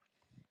outers.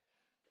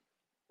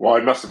 Well, I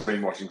must have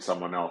been watching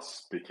someone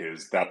else,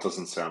 because that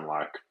doesn't sound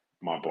like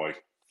my boy,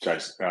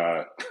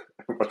 Jason.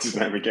 What's his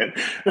name again?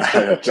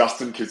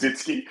 Justin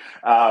Kaczynski.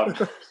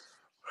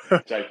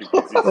 Jacob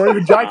Kaczynski. Or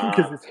even Jacob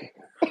Kaczynski.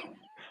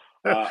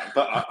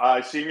 But I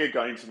assume you're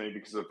going to me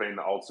because I've been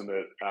the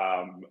ultimate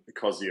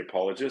Cosy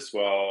apologist.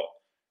 Well,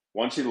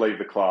 once you leave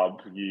the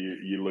club,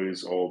 you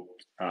lose all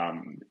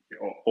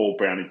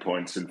brownie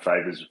points and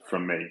favours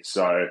from me.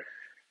 So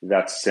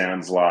that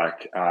sounds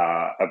like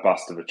a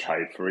bust of a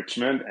trade for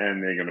Richmond,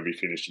 and they're going to be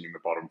finishing in the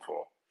bottom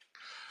four.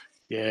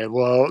 Yeah,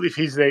 well, if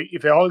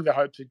they're holding their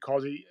hopes in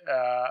Cosy,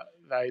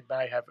 they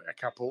may have a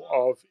couple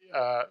of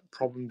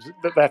problems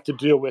that they have to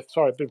deal with.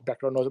 Sorry, a bit of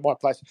background noise at my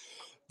place.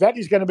 That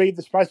is going to be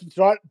the space for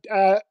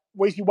tonight.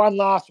 We see one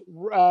last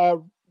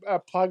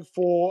plug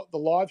for the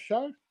live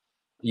show.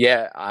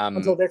 Yeah.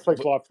 Until next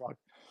week's live plug.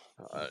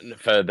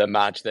 For the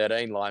March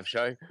 13 live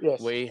show, yes,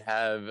 we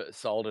have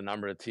sold a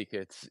number of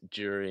tickets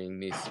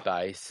during this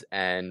space,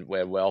 and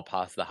we're well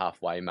past the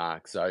halfway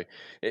mark. So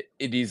it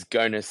is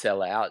going to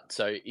sell out.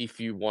 So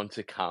if you want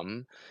to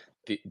come,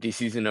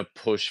 this isn't a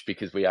push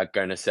because we are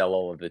going to sell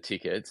all of the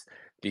tickets.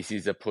 This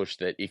is a push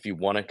that if you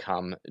want to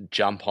come,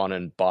 jump on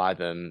and buy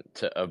them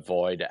to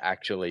avoid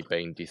actually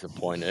being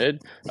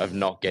disappointed of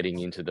not getting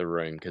into the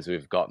room, because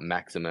we've got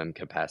maximum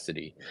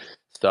capacity.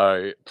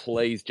 So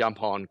please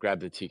jump on,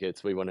 grab the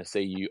tickets. We want to see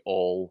you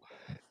all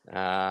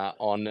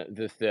on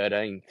the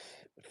 13th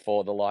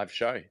for the live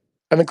show.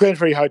 And the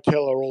Glenferrie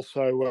Hotel are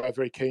also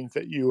very keen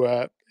that you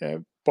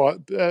buy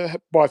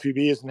a few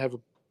beers and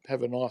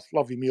have a nice,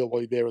 lovely meal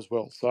while you're there as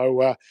well.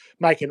 So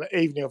make an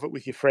evening of it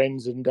with your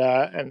friends and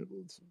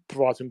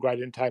provide some great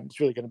entertainment. It's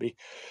really going to be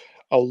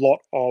a lot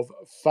of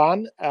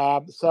fun.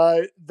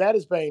 So that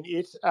has been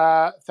it.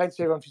 Thanks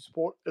to everyone for your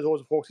support. As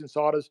always, the Hawks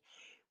Insiders,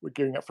 we're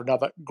gearing up for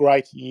another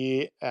great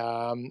year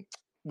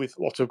with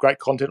lots of great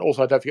content.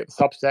 Also, don't forget the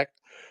Substack,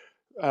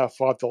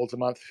 $5 a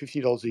month,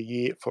 $50 a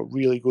year for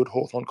really good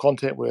Hawthorn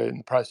content. We're in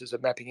the process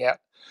of mapping out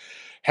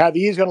how the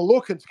year's going to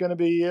look. It's going to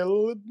be a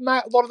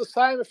lot of the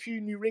same, a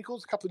few new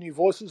wrinkles, a couple of new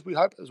voices, we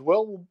hope, as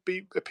well, will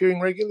be appearing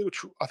regularly,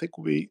 which I think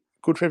will be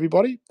good for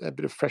everybody. A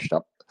bit of freshen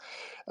up.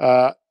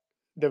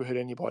 Never hurt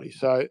anybody.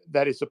 So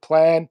that is the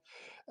plan.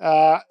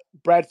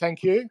 Brad,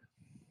 thank you.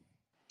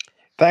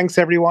 Thanks,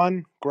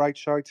 everyone. Great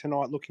show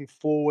tonight. Looking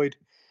forward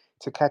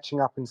to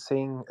catching up and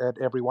seeing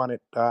everyone at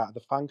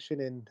the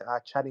function and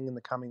chatting in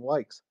the coming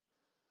weeks.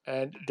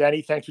 And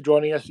Danny, thanks for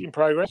joining us in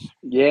progress.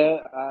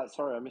 Yeah,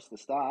 sorry I missed the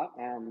start.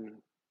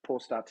 Poor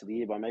start to the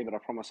year by me, but I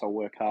promise I'll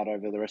work hard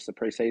over the rest of the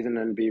pre-season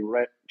and be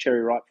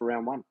cherry ripe for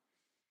round one.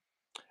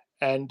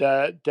 And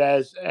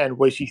Daz and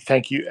Weesey,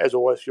 thank you as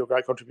always for your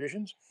great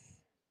contributions.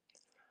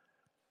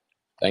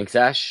 Thanks,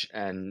 Ash,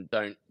 and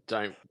don't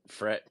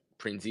fret,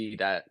 Prinsey,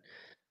 that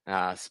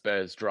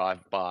Spurs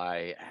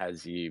drive-by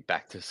has you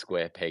back to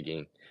square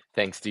pegging.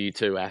 Thanks to you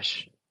too,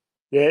 Ash.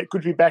 Yeah,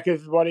 good to be back,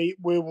 everybody.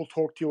 We will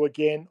talk to you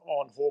again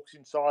on Hawks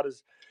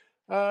Insiders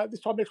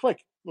this time next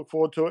week. Look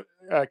forward to it.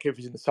 Kev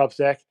is in the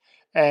Substack.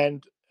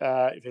 And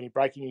if any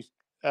breaking news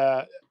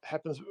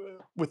happens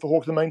with the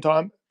Hawks in the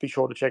meantime, be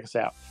sure to check us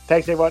out.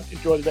 Thanks, everyone.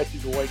 Enjoy the rest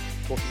of your week.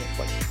 Talk to you next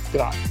week. Good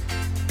night.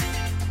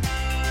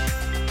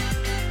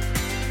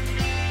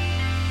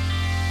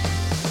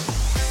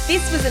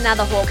 This was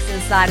another Hawks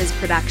Insiders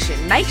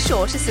production. Make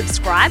sure to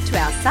subscribe to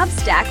our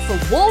Substack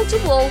for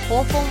wall-to-wall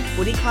Hawthorn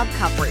Footy Club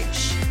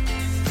coverage.